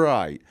this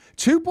right?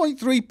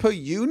 2.3 per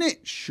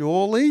unit,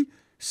 surely?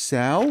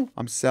 Sell.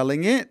 I'm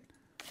selling it.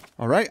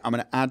 All right, I'm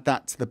going to add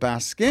that to the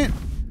basket.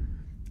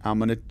 I'm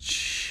going to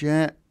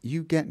check.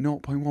 You get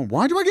 0.1.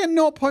 Why do I get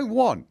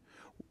 0.1?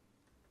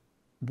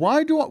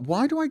 Why do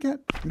I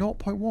get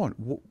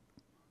 0.1?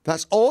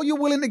 That's all you're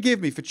willing to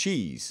give me for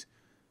cheese.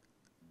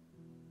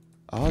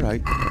 All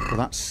right. Well,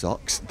 that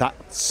sucks.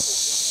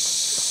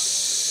 That's...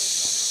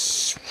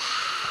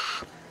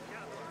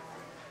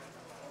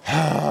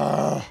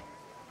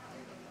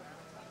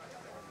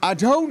 I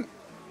don't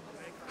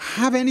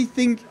have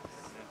anything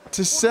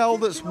to sell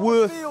that's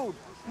worth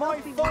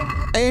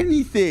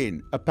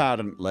anything,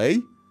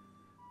 apparently.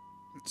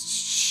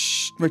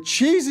 My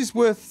cheese is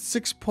worth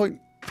 6 point...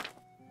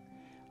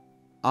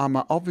 I'm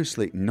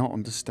obviously not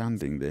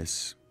understanding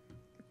this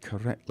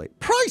correctly.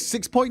 Price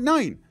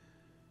 6.9.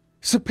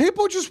 So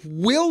people just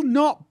will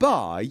not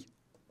buy.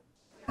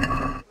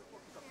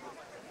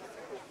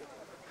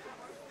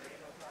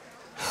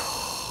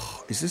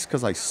 Is this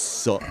because I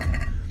suck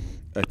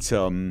at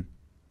Alright,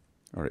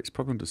 it's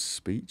probably under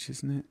speech,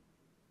 isn't it?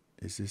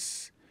 Is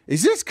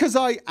this because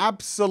I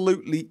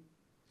absolutely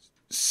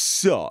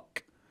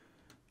suck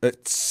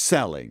at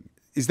selling?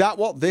 Is that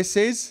what this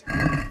is?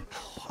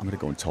 I'm going to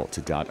go and talk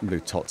to Dad. I'm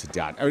going to talk to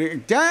Dad.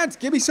 Dad,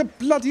 give me some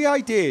bloody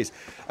ideas.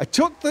 I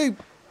took the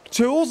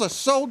tools, I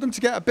sold them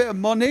to get a bit of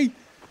money.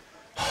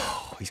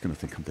 He's going to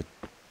think I'm the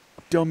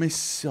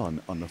dumbest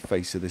son on the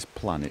face of this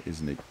planet,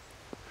 isn't he?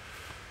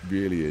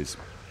 Really is.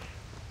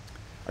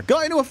 I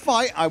got into a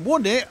fight, I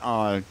won it,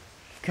 I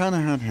kind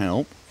of had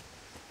help.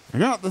 I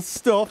got the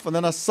stuff and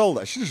then I sold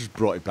it. I should have just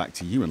brought it back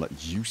to you and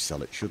let you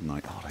sell it, shouldn't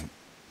I? All right.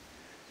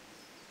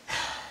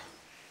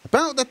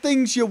 About the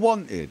things you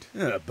wanted.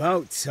 Yeah,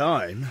 about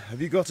time.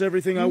 Have you got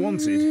everything I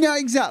wanted? No,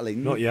 exactly.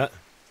 Not yet.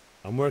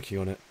 I'm working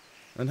on it.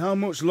 And how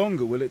much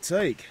longer will it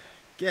take?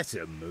 Get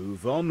a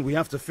move on. We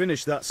have to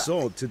finish that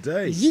sword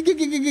today. Or do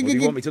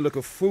you want me to look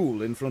a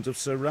fool in front of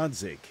Sir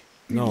Radzik?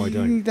 No, I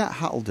don't.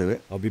 That'll do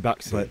it. I'll be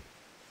back soon.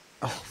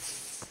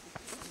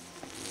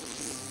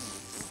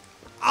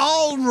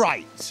 All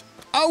right.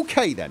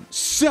 Okay then.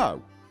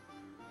 So,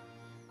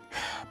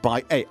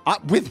 buy ale.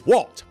 With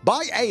what?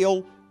 Buy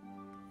ale.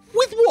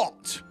 With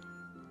what?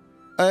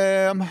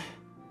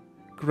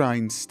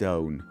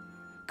 Grindstone.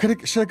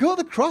 Should I go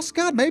to the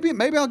crossguard?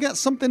 Maybe I'll get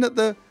something at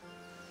the...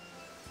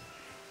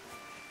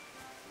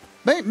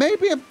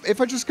 Maybe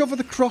if I just go for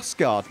the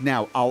crossguard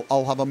now,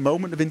 I'll have a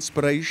moment of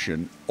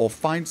inspiration or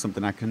find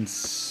something I can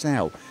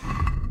sell.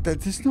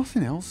 There's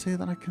nothing else here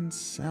that I can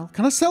sell.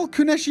 Can I sell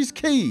Kunesh's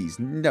keys?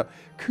 No.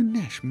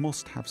 Kunesh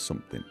must have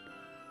something.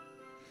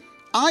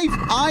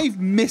 I've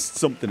missed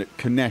something at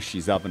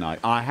Kunesh's, haven't I?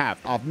 I have.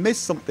 I've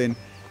missed something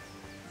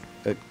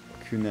at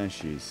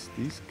Kunesh's.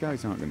 These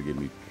guys aren't going to give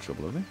me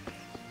trouble, are they?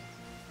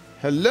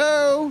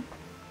 Hello?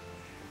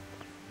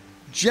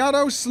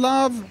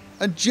 Jaroslav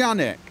and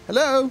Janek.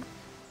 Hello?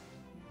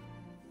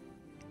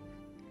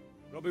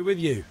 I'll be with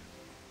you.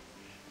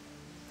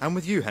 I'm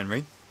with you,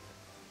 Henry.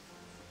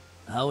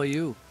 How are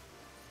you?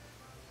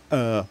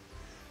 The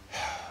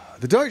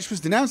Deutsch was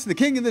denouncing the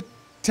king in the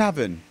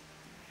tavern.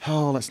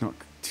 Oh, let's not...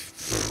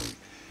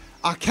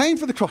 I came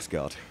for the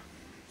crossguard.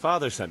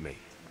 Father sent me.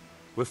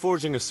 We're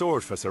forging a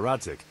sword for Sir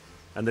Radzik,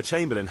 and the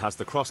Chamberlain has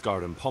the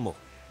crossguard and pommel.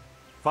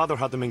 Father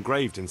had them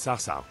engraved in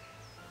Sasau.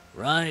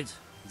 Right.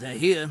 They're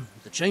here.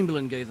 The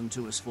Chamberlain gave them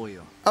to us for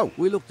you. Oh.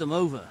 We looked them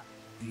over.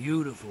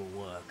 Beautiful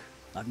work.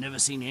 I've never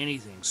seen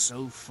anything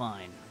so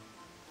fine.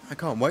 I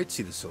can't wait to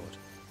see the sword.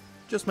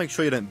 Just make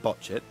sure you don't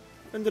botch it.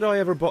 When did I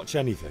ever botch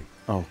anything?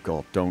 Oh,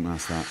 God, don't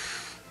ask that.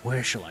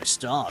 Where shall I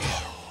start?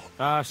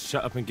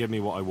 Shut up and give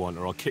me what I want,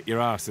 or I'll kick your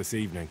ass this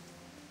evening.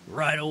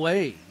 Right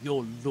away,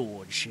 your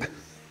lordship.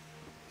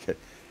 Okay.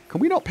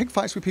 Can we not pick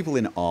fights with people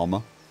in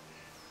armour?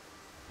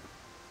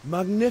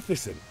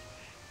 Magnificent.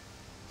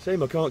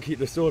 Shame I can't keep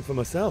the sword for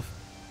myself.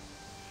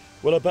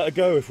 Well, I better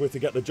go if we're to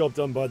get the job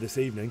done by this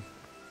evening.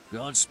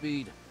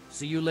 Godspeed.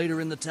 See you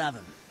later in the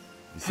tavern.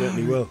 You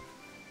certainly will.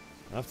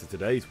 After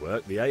today's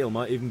work, the ale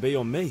might even be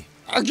on me.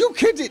 Are you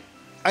kidding?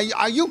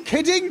 Are you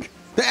kidding?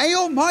 The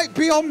ale might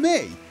be on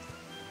me.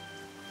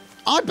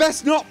 I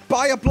best not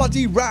buy a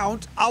bloody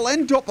round. I'll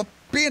end up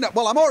being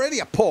well, I'm already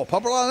a pauper,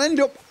 but I'll end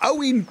up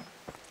owing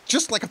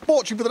just like a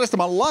fortune for the rest of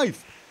my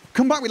life.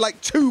 Come back with like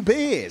 2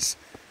 beers.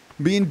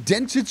 Be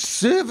indented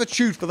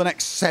servitude for the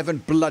next 7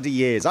 bloody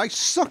years. I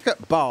suck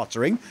at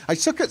bartering. I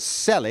suck at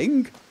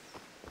selling.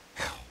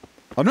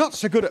 I'm not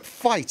so good at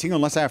fighting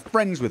unless I have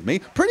friends with me.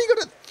 Pretty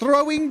good at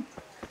throwing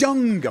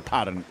dung,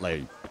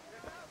 apparently.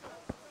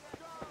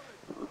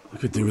 I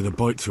could do with a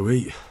bite to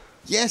eat.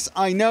 Yes,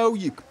 I know.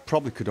 You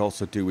probably could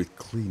also do with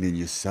cleaning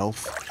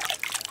yourself.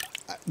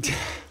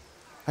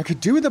 I could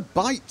do with a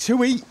bite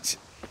to eat.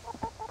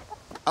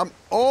 I'm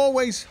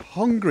always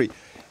hungry.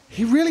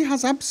 He really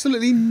has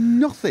absolutely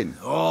nothing.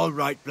 All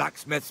right,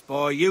 blacksmith's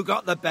boy, you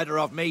got the better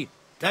of me.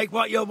 Take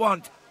what you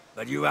want,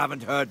 but you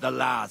haven't heard the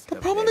last. The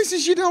problem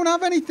is you don't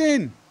have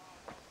anything.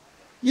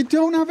 You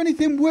don't have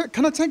anything work.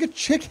 Can I take a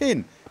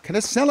chicken? Can I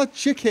sell a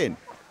chicken?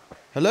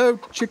 Hello,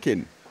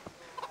 chicken.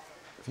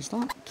 If I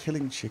start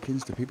killing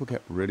chickens, do people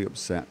get really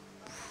upset?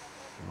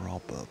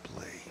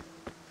 Probably.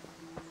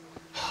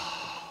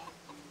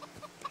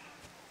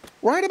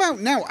 Right about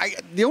now,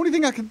 the only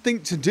thing I can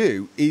think to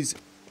do is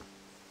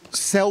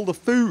sell the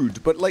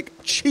food. But, like,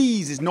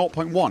 cheese is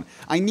 0.1.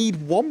 I need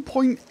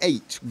 1.8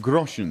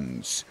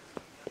 groschens.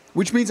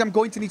 Which means I'm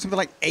going to need something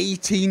like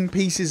 18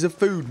 pieces of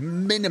food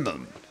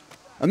minimum.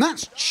 And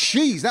that's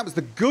cheese. That was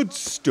the good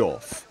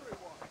stuff.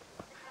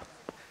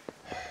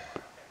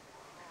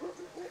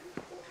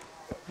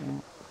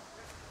 What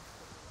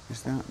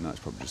is that? No, it's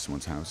probably just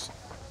someone's house.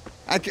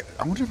 I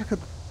wonder if I could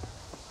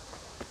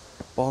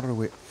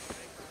borrow it.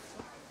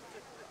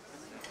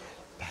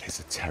 That is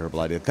a terrible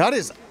idea. That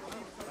is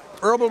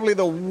probably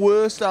the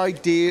worst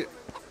idea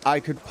I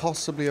could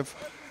possibly have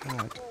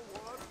had.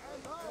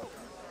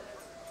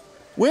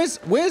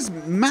 Where's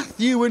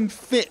Matthew and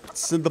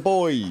Fitz and the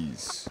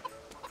boys?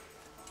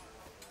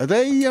 Are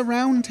they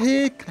around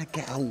here? Can I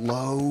get a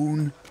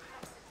loan?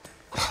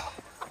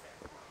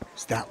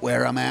 Is that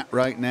where I'm at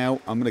right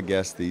now? I'm going to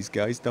guess these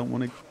guys don't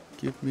want to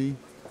give me...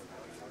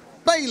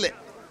 Bail it!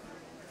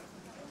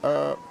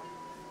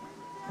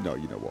 No,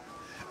 you know what?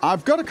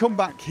 I've got to come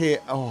back here.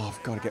 Oh,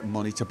 I've got to get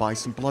money to buy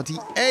some bloody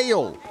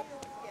ale.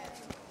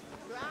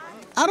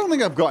 I don't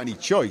think I've got any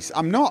choice.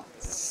 I'm not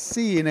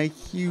seeing a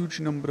huge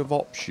number of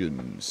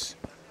options.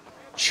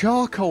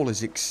 Charcoal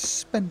is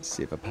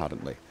expensive,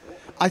 apparently.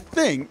 I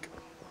think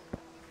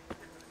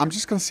I'm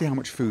just going to see how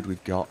much food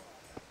we've got.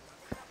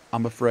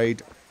 I'm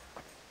afraid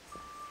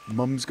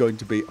Mum's going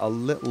to be a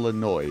little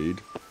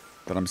annoyed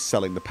that I'm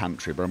selling the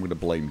pantry, but I'm going to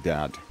blame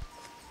Dad.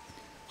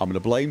 I'm going to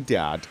blame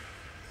Dad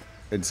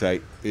and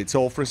say, it's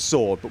all for a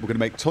sword, but we're going to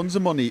make tons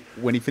of money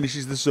when he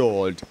finishes the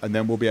sword, and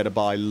then we'll be able to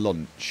buy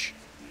lunch,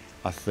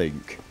 I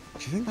think.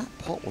 Do you think that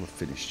pot will have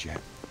finished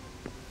yet?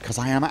 Because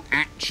I am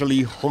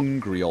actually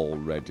hungry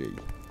already.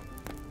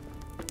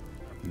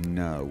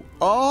 No.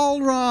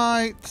 All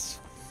right.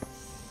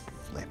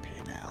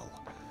 Flipping hell.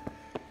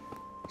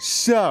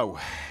 So,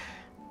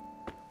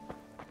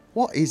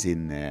 what is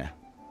in there?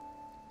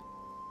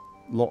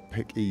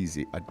 Lockpick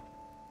easy. I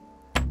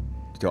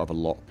don't have a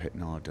lockpick.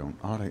 No, I don't.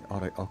 All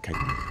right, okay.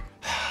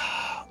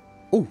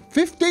 Oh,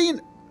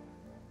 15!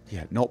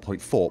 Yeah,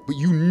 0.4. But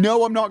you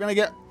know I'm not going to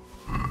get...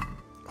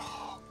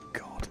 Oh,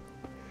 God.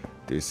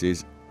 This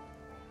is...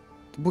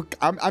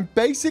 I'm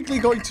basically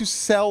going to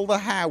sell the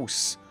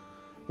house.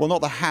 Well,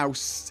 not the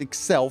house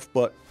itself,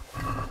 but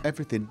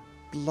everything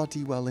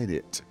bloody well in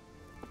it.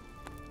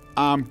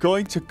 I'm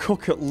going to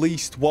cook at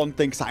least one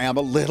thing, because I am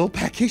a little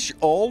peckish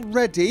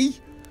already.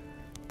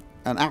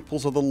 And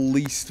apples are the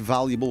least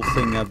valuable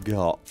thing I've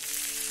got.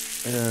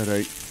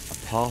 Alright, I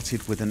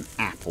parted with an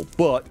apple.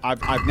 But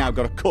I've now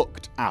got a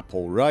cooked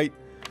apple, right?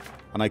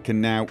 And I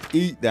can now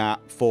eat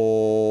that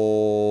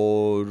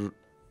for...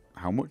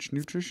 How much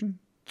nutrition?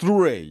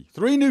 3.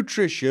 3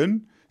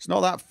 nutrition. It's not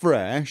that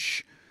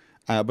fresh.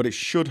 But it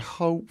should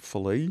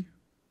hopefully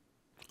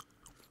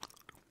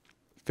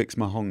fix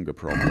my hunger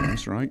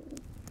problems, right?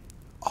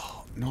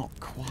 Oh, not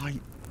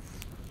quite.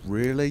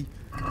 Really?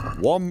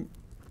 1...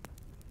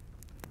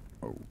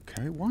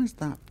 Okay, why is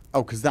that?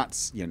 Oh, because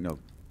that's, yeah, no.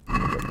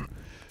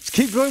 Let's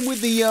keep going with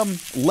the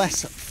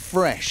less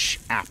fresh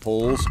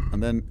apples.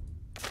 And then,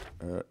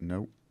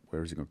 no.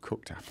 Where is it going?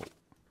 Cooked apple.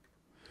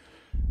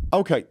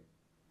 Okay.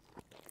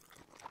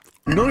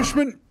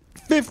 Nourishment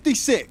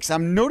 56.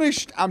 I'm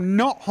nourished. I'm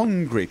not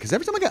hungry. Because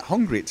every time I get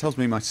hungry, it tells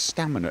me my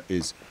stamina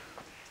is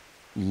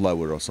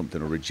lower or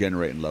something, or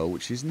regenerating low,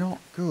 which is not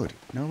good.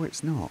 No,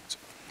 it's not.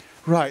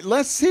 Right,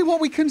 let's see what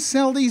we can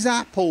sell these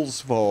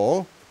apples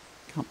for.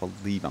 Can't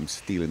believe I'm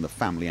stealing the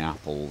family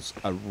apples.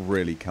 I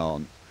really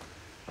can't.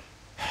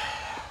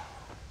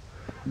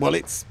 Well,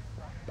 it's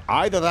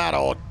either that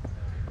or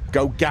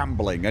go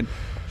gambling. And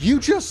you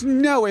just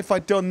know if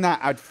I'd done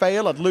that, I'd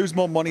fail, I'd lose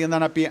more money, and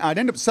then I'd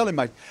end up selling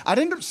my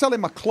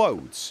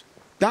clothes.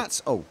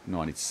 That's... Oh,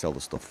 no, I need to sell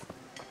the stuff.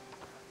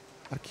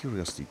 Out of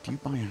curiosity, do you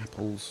buy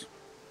apples?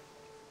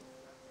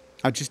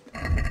 I just...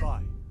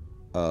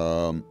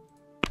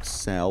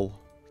 Sell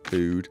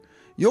food.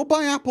 You'll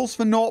buy apples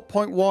for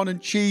 0.1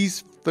 and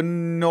cheese for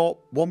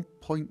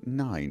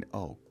 1.9.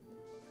 Oh,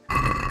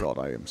 God,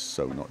 I am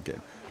so not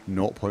getting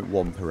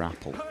 0.1 per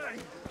apple.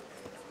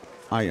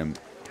 I am...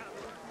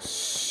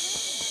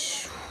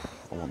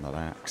 I want that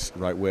axe.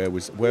 Right, where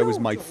was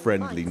my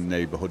friendly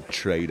neighbourhood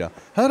trader?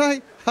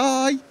 Alright,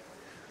 hi.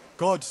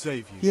 God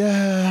save you.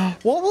 Yeah.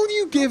 What will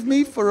you give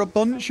me for a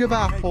bunch of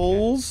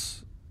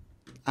apples?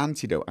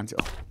 Antidote.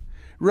 Oh.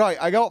 Right,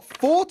 I got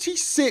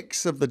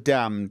 46 of the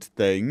damned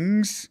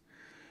things.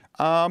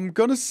 I'm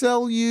going to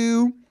sell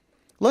you...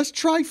 Let's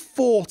try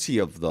 40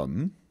 of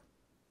them.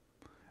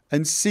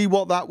 And see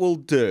what that will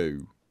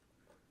do.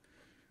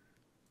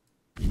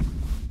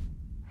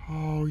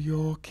 Oh,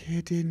 you're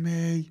kidding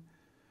me.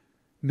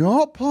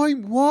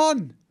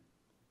 0.1.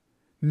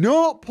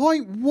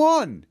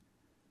 0.1.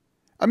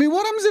 I mean,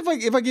 what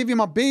happens if I give you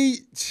my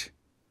beets?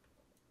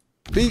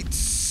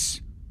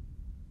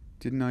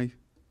 Didn't I?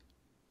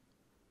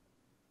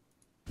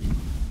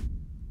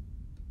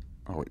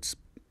 Oh, it's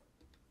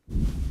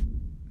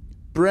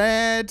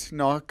bread.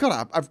 No, I've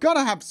got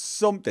to have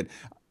something.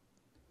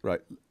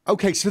 Right.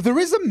 Okay, so there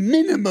is a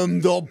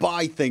minimum they'll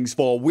buy things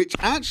for, which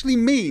actually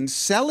means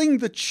selling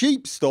the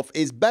cheap stuff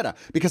is better.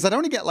 Because I'd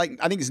only get, like,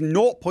 I think it's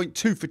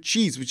 0.2 for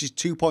cheese, which is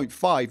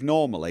 2.5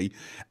 normally.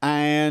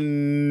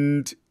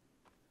 And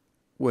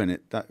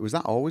was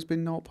that always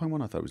been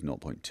 0.1? I thought it was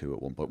 0.2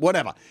 at one point.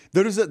 Whatever.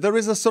 There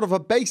is a sort of a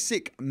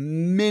basic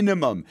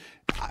minimum.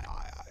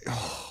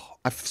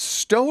 I've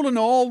stolen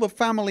all the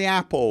family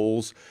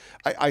apples.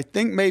 I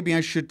think maybe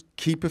I should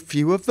keep a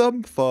few of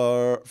them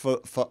for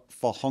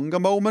hunger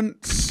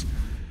moments.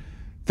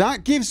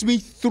 That gives me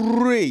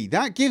 3.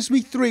 That gives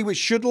me 3, which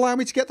should allow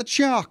me to get the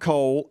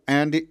charcoal.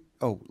 And it.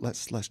 Oh,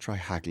 let's try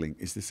haggling.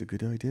 Is this a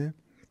good idea?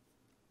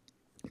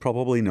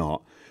 Probably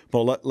not.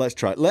 But let's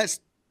try it.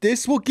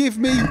 This will give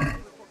me.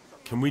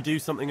 Can we do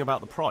something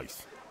about the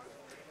price?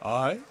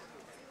 Aye.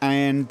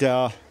 And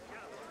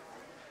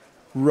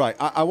right,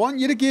 I want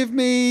you to give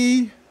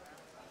me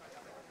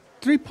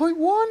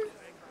 3.1.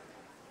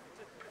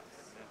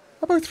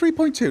 How about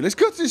 3.2? Let's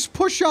go. Just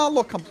push our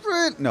luck.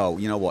 No,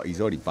 you know what?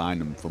 He's already buying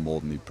them for more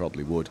than he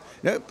probably would.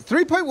 No,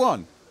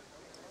 3.1.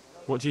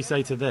 What do you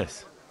say to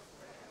this?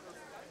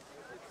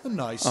 A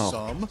nice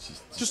sum.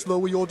 Just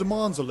lower your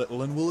demands a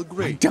little and we'll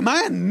agree.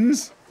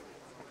 Demands?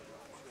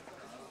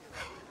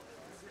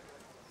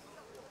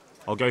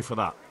 I'll go for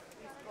that.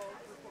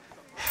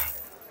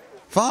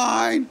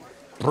 Fine.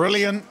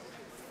 Brilliant.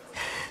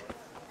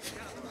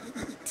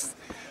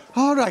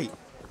 All right.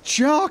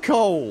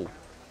 Charcoal.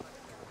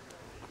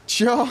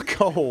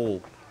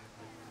 Charcoal.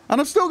 And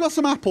I've still got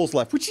some apples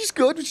left, which is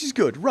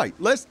good. Right,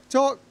 let's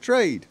talk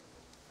trade.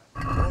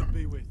 God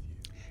be with you.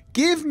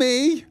 Give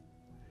me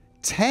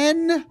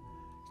 10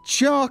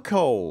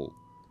 charcoal.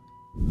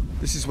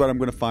 This is where I'm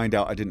going to find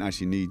out I didn't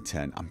actually need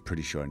 10. I'm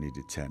pretty sure I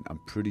needed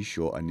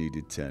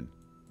 10.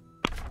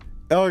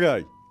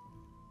 Okay.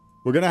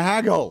 We're going to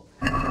haggle.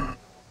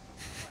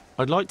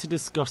 I'd like to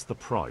discuss the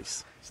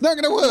price. It's not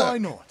going to work. Why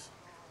not?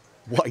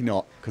 Why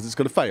not? Because it's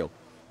going to fail.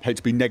 Hate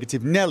to be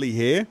negative Nelly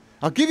here.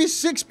 I'll give you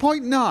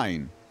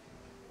 6.9.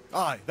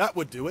 Aye, that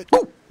would do it.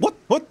 Oh, what?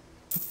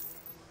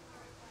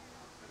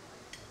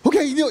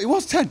 Okay, you know, it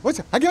was 10. What's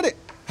it? I get it.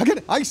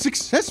 I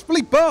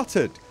successfully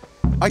bartered.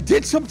 I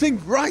did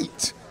something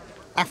right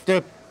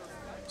after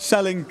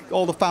selling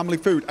all the family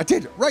food. I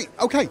did. Right,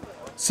 okay.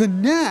 So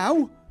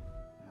now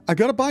I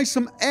got to buy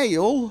some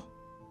ale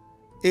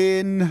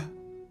in...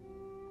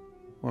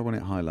 Why won't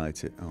it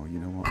highlight it? Oh, you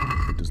know what?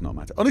 It does not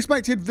matter.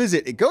 Unexpected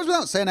visit. It goes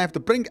without saying I have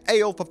to bring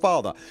ale for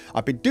father.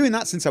 I've been doing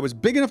that since I was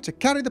big enough to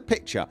carry the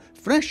pitcher.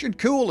 Fresh and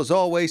cool as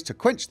always to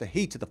quench the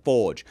heat of the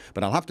forge.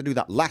 But I'll have to do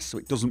that last so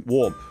it doesn't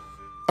warm.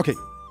 Okay.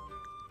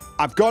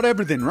 I've got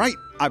everything, right?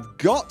 I've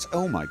got...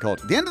 Oh, my God.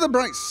 The end of the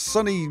bright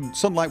sunny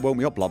sunlight woke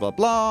me up, blah, blah,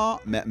 blah.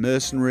 Met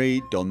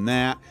mercenary, done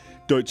that.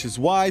 Deutsch's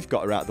wife,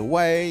 got her out of the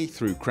way.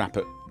 Threw crap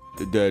at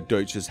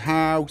Deutsch's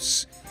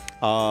house.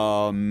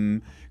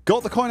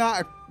 Got the coin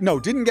out of... No,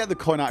 didn't get the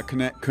coin out of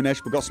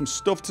Kunesh, but got some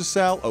stuff to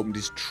sell. Opened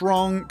his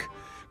trunk.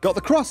 Got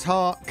the cross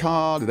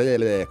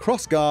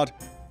guard.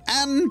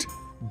 And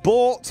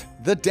bought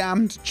the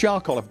damned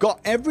charcoal. I've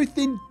got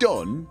everything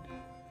done.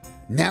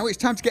 Now it's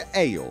time to get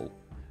ale.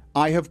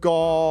 I have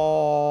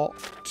got...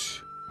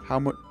 How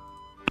much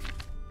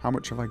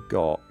have I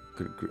got?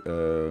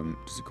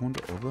 Does it come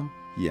under other?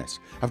 Yes.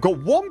 I've got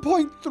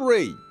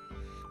 1.3,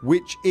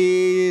 which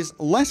is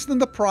less than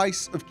the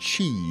price of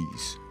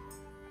cheese.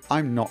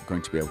 I'm not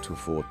going to be able to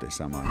afford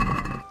this, am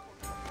I?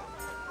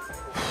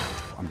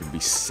 I'm going to be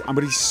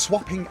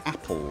swapping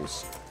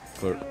apples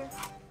for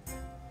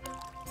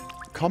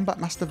Combat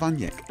Master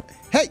Vanyek.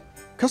 Hey,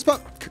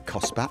 Combat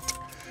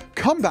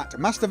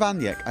Master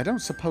Vanyek. I don't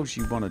suppose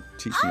you want to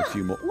teach me a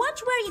few more.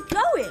 Watch where you're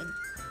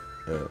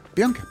going.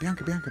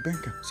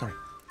 Bianca. Sorry.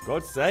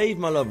 God save,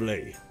 my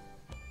lovely.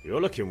 You're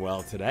looking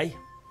well today.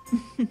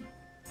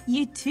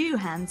 You too,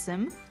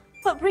 handsome.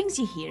 What brings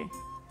you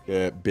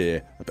here?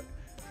 Beer.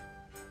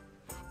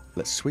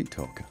 Let's sweet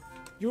talk.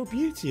 Your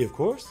beauty, of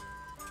course.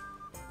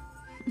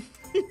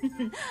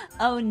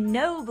 Oh,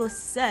 noble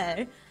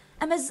sir.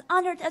 I'm as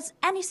honored as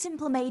any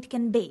simple maid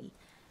can be.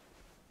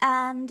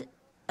 And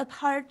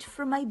apart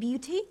from my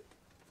beauty,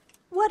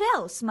 what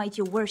else might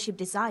your worship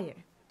desire?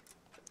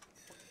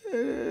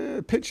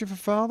 A picture for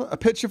father?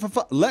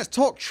 Let's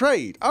talk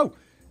trade. Oh,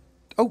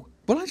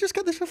 will I just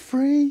get this for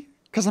free?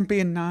 Because I'm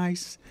being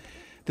nice.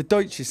 The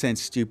Deutsch is saying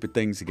stupid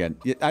things again.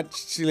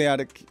 Actually,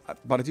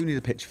 but I do need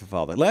a picture for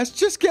father. Let's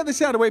just get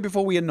this out of the way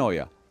before we annoy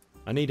her.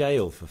 I need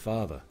ale for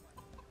father.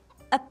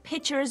 A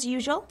pitcher as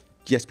usual?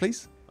 Yes,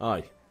 please.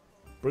 Aye.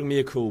 Bring me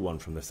a cool one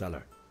from the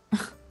cellar.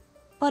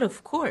 But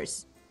of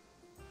course.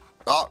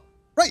 Oh,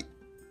 right.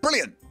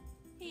 Brilliant.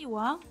 Here you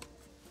are.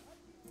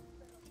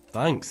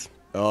 Thanks.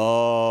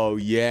 Oh,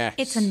 yes.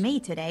 It's on me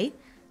today.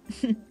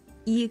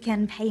 You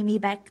can pay me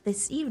back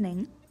this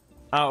evening.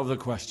 Out of the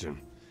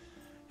question.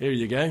 Here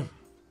you go.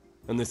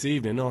 And this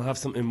evening I'll have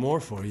something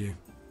more for you.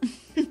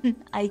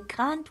 I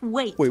can't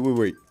wait.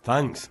 Wait.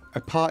 Thanks. I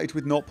partied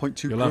with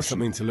 0.2 You'll have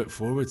something to look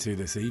forward to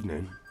this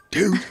evening.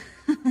 Dude,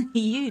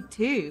 You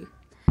too.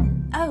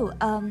 Oh,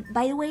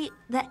 by the way,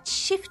 that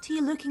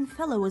shifty-looking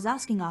fellow was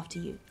asking after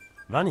you.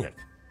 Vaniak?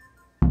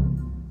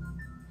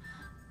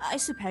 I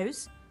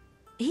suppose.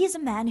 He's a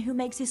man who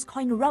makes his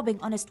coin robbing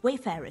honest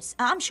wayfarers.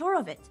 I'm sure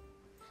of it.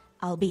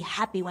 I'll be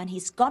happy when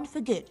he's gone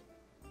for good.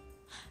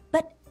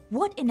 But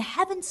what in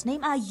heaven's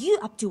name are you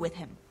up to with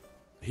him?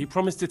 He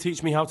promised to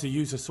teach me how to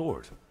use a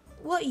sword.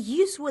 What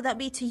use would that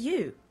be to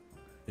you?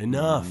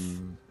 Enough.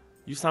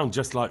 You sound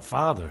just like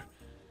father.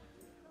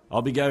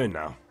 I'll be going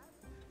now.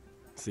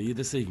 See you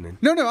this evening.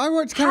 No, I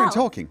want to carry on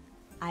talking.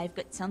 I've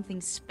got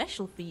something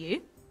special for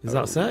you. Is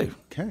that so?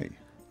 Okay.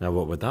 Now,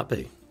 what would that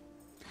be?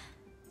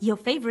 Your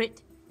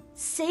favorite,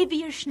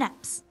 Savior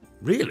Schnapps.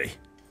 Really?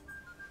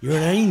 You're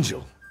an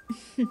angel.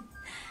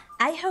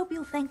 I hope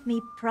you'll thank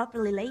me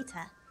properly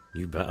later.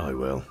 You bet I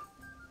will.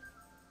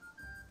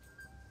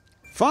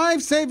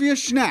 5 Saviour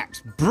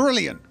Schnapps.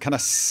 Brilliant. Can I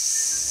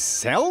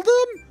sell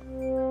them?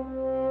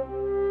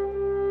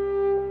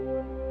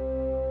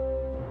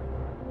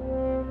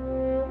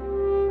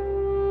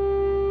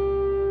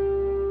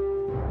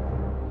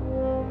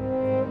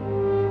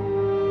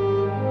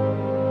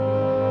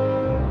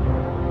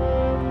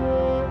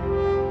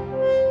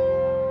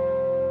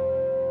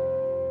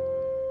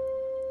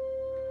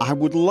 I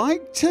would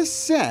like to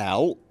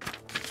sell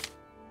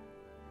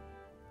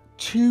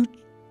 2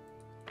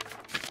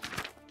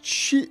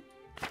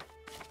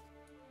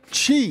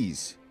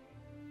 cheese.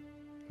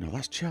 No,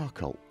 that's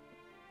charcoal.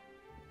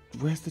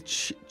 Where's the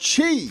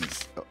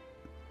cheese?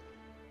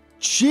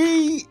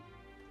 Cheese.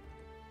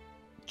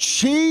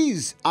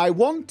 I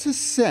want to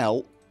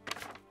sell.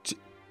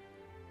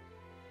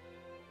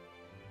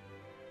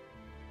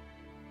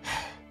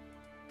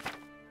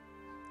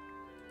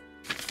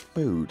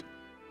 Food.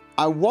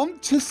 I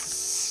want to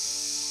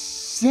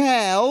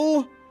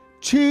sell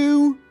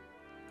 2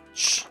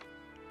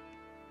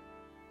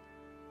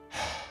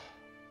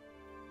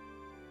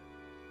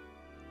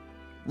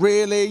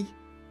 Really?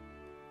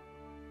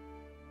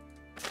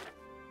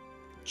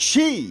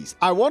 Cheese.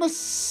 I want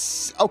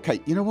to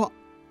okay, you know what?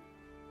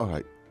 All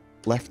right.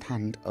 Left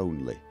hand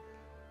only.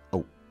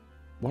 Oh,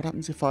 what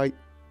happens if I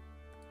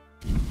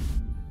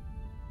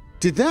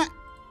did that?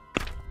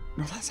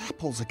 No, that's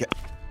apples again.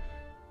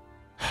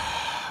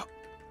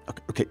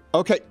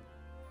 Okay.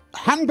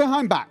 Hand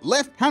behind back.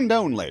 Left hand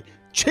only.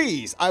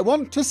 Cheese. I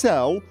want to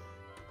sell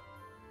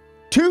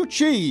 2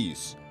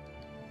 cheese.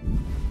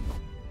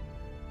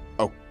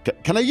 Okay.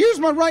 Can I use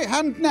my right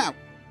hand now?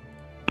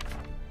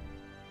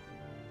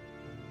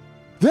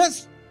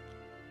 That's...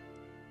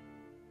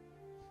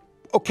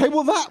 Okay,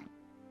 will that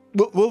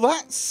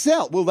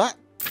sell? Will that...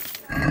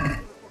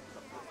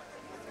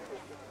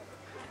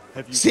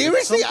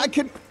 Seriously,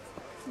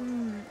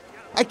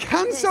 I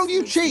can sell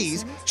you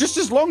cheese just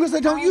as long as I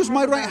don't use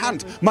my right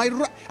hand.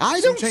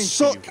 I don't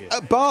suck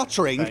at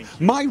bartering.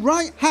 My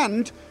right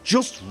hand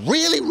just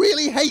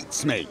really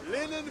hates me.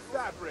 Linen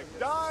fabric,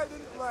 dyed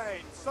and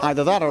plain.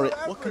 Either that or it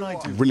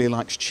really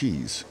likes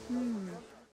cheese.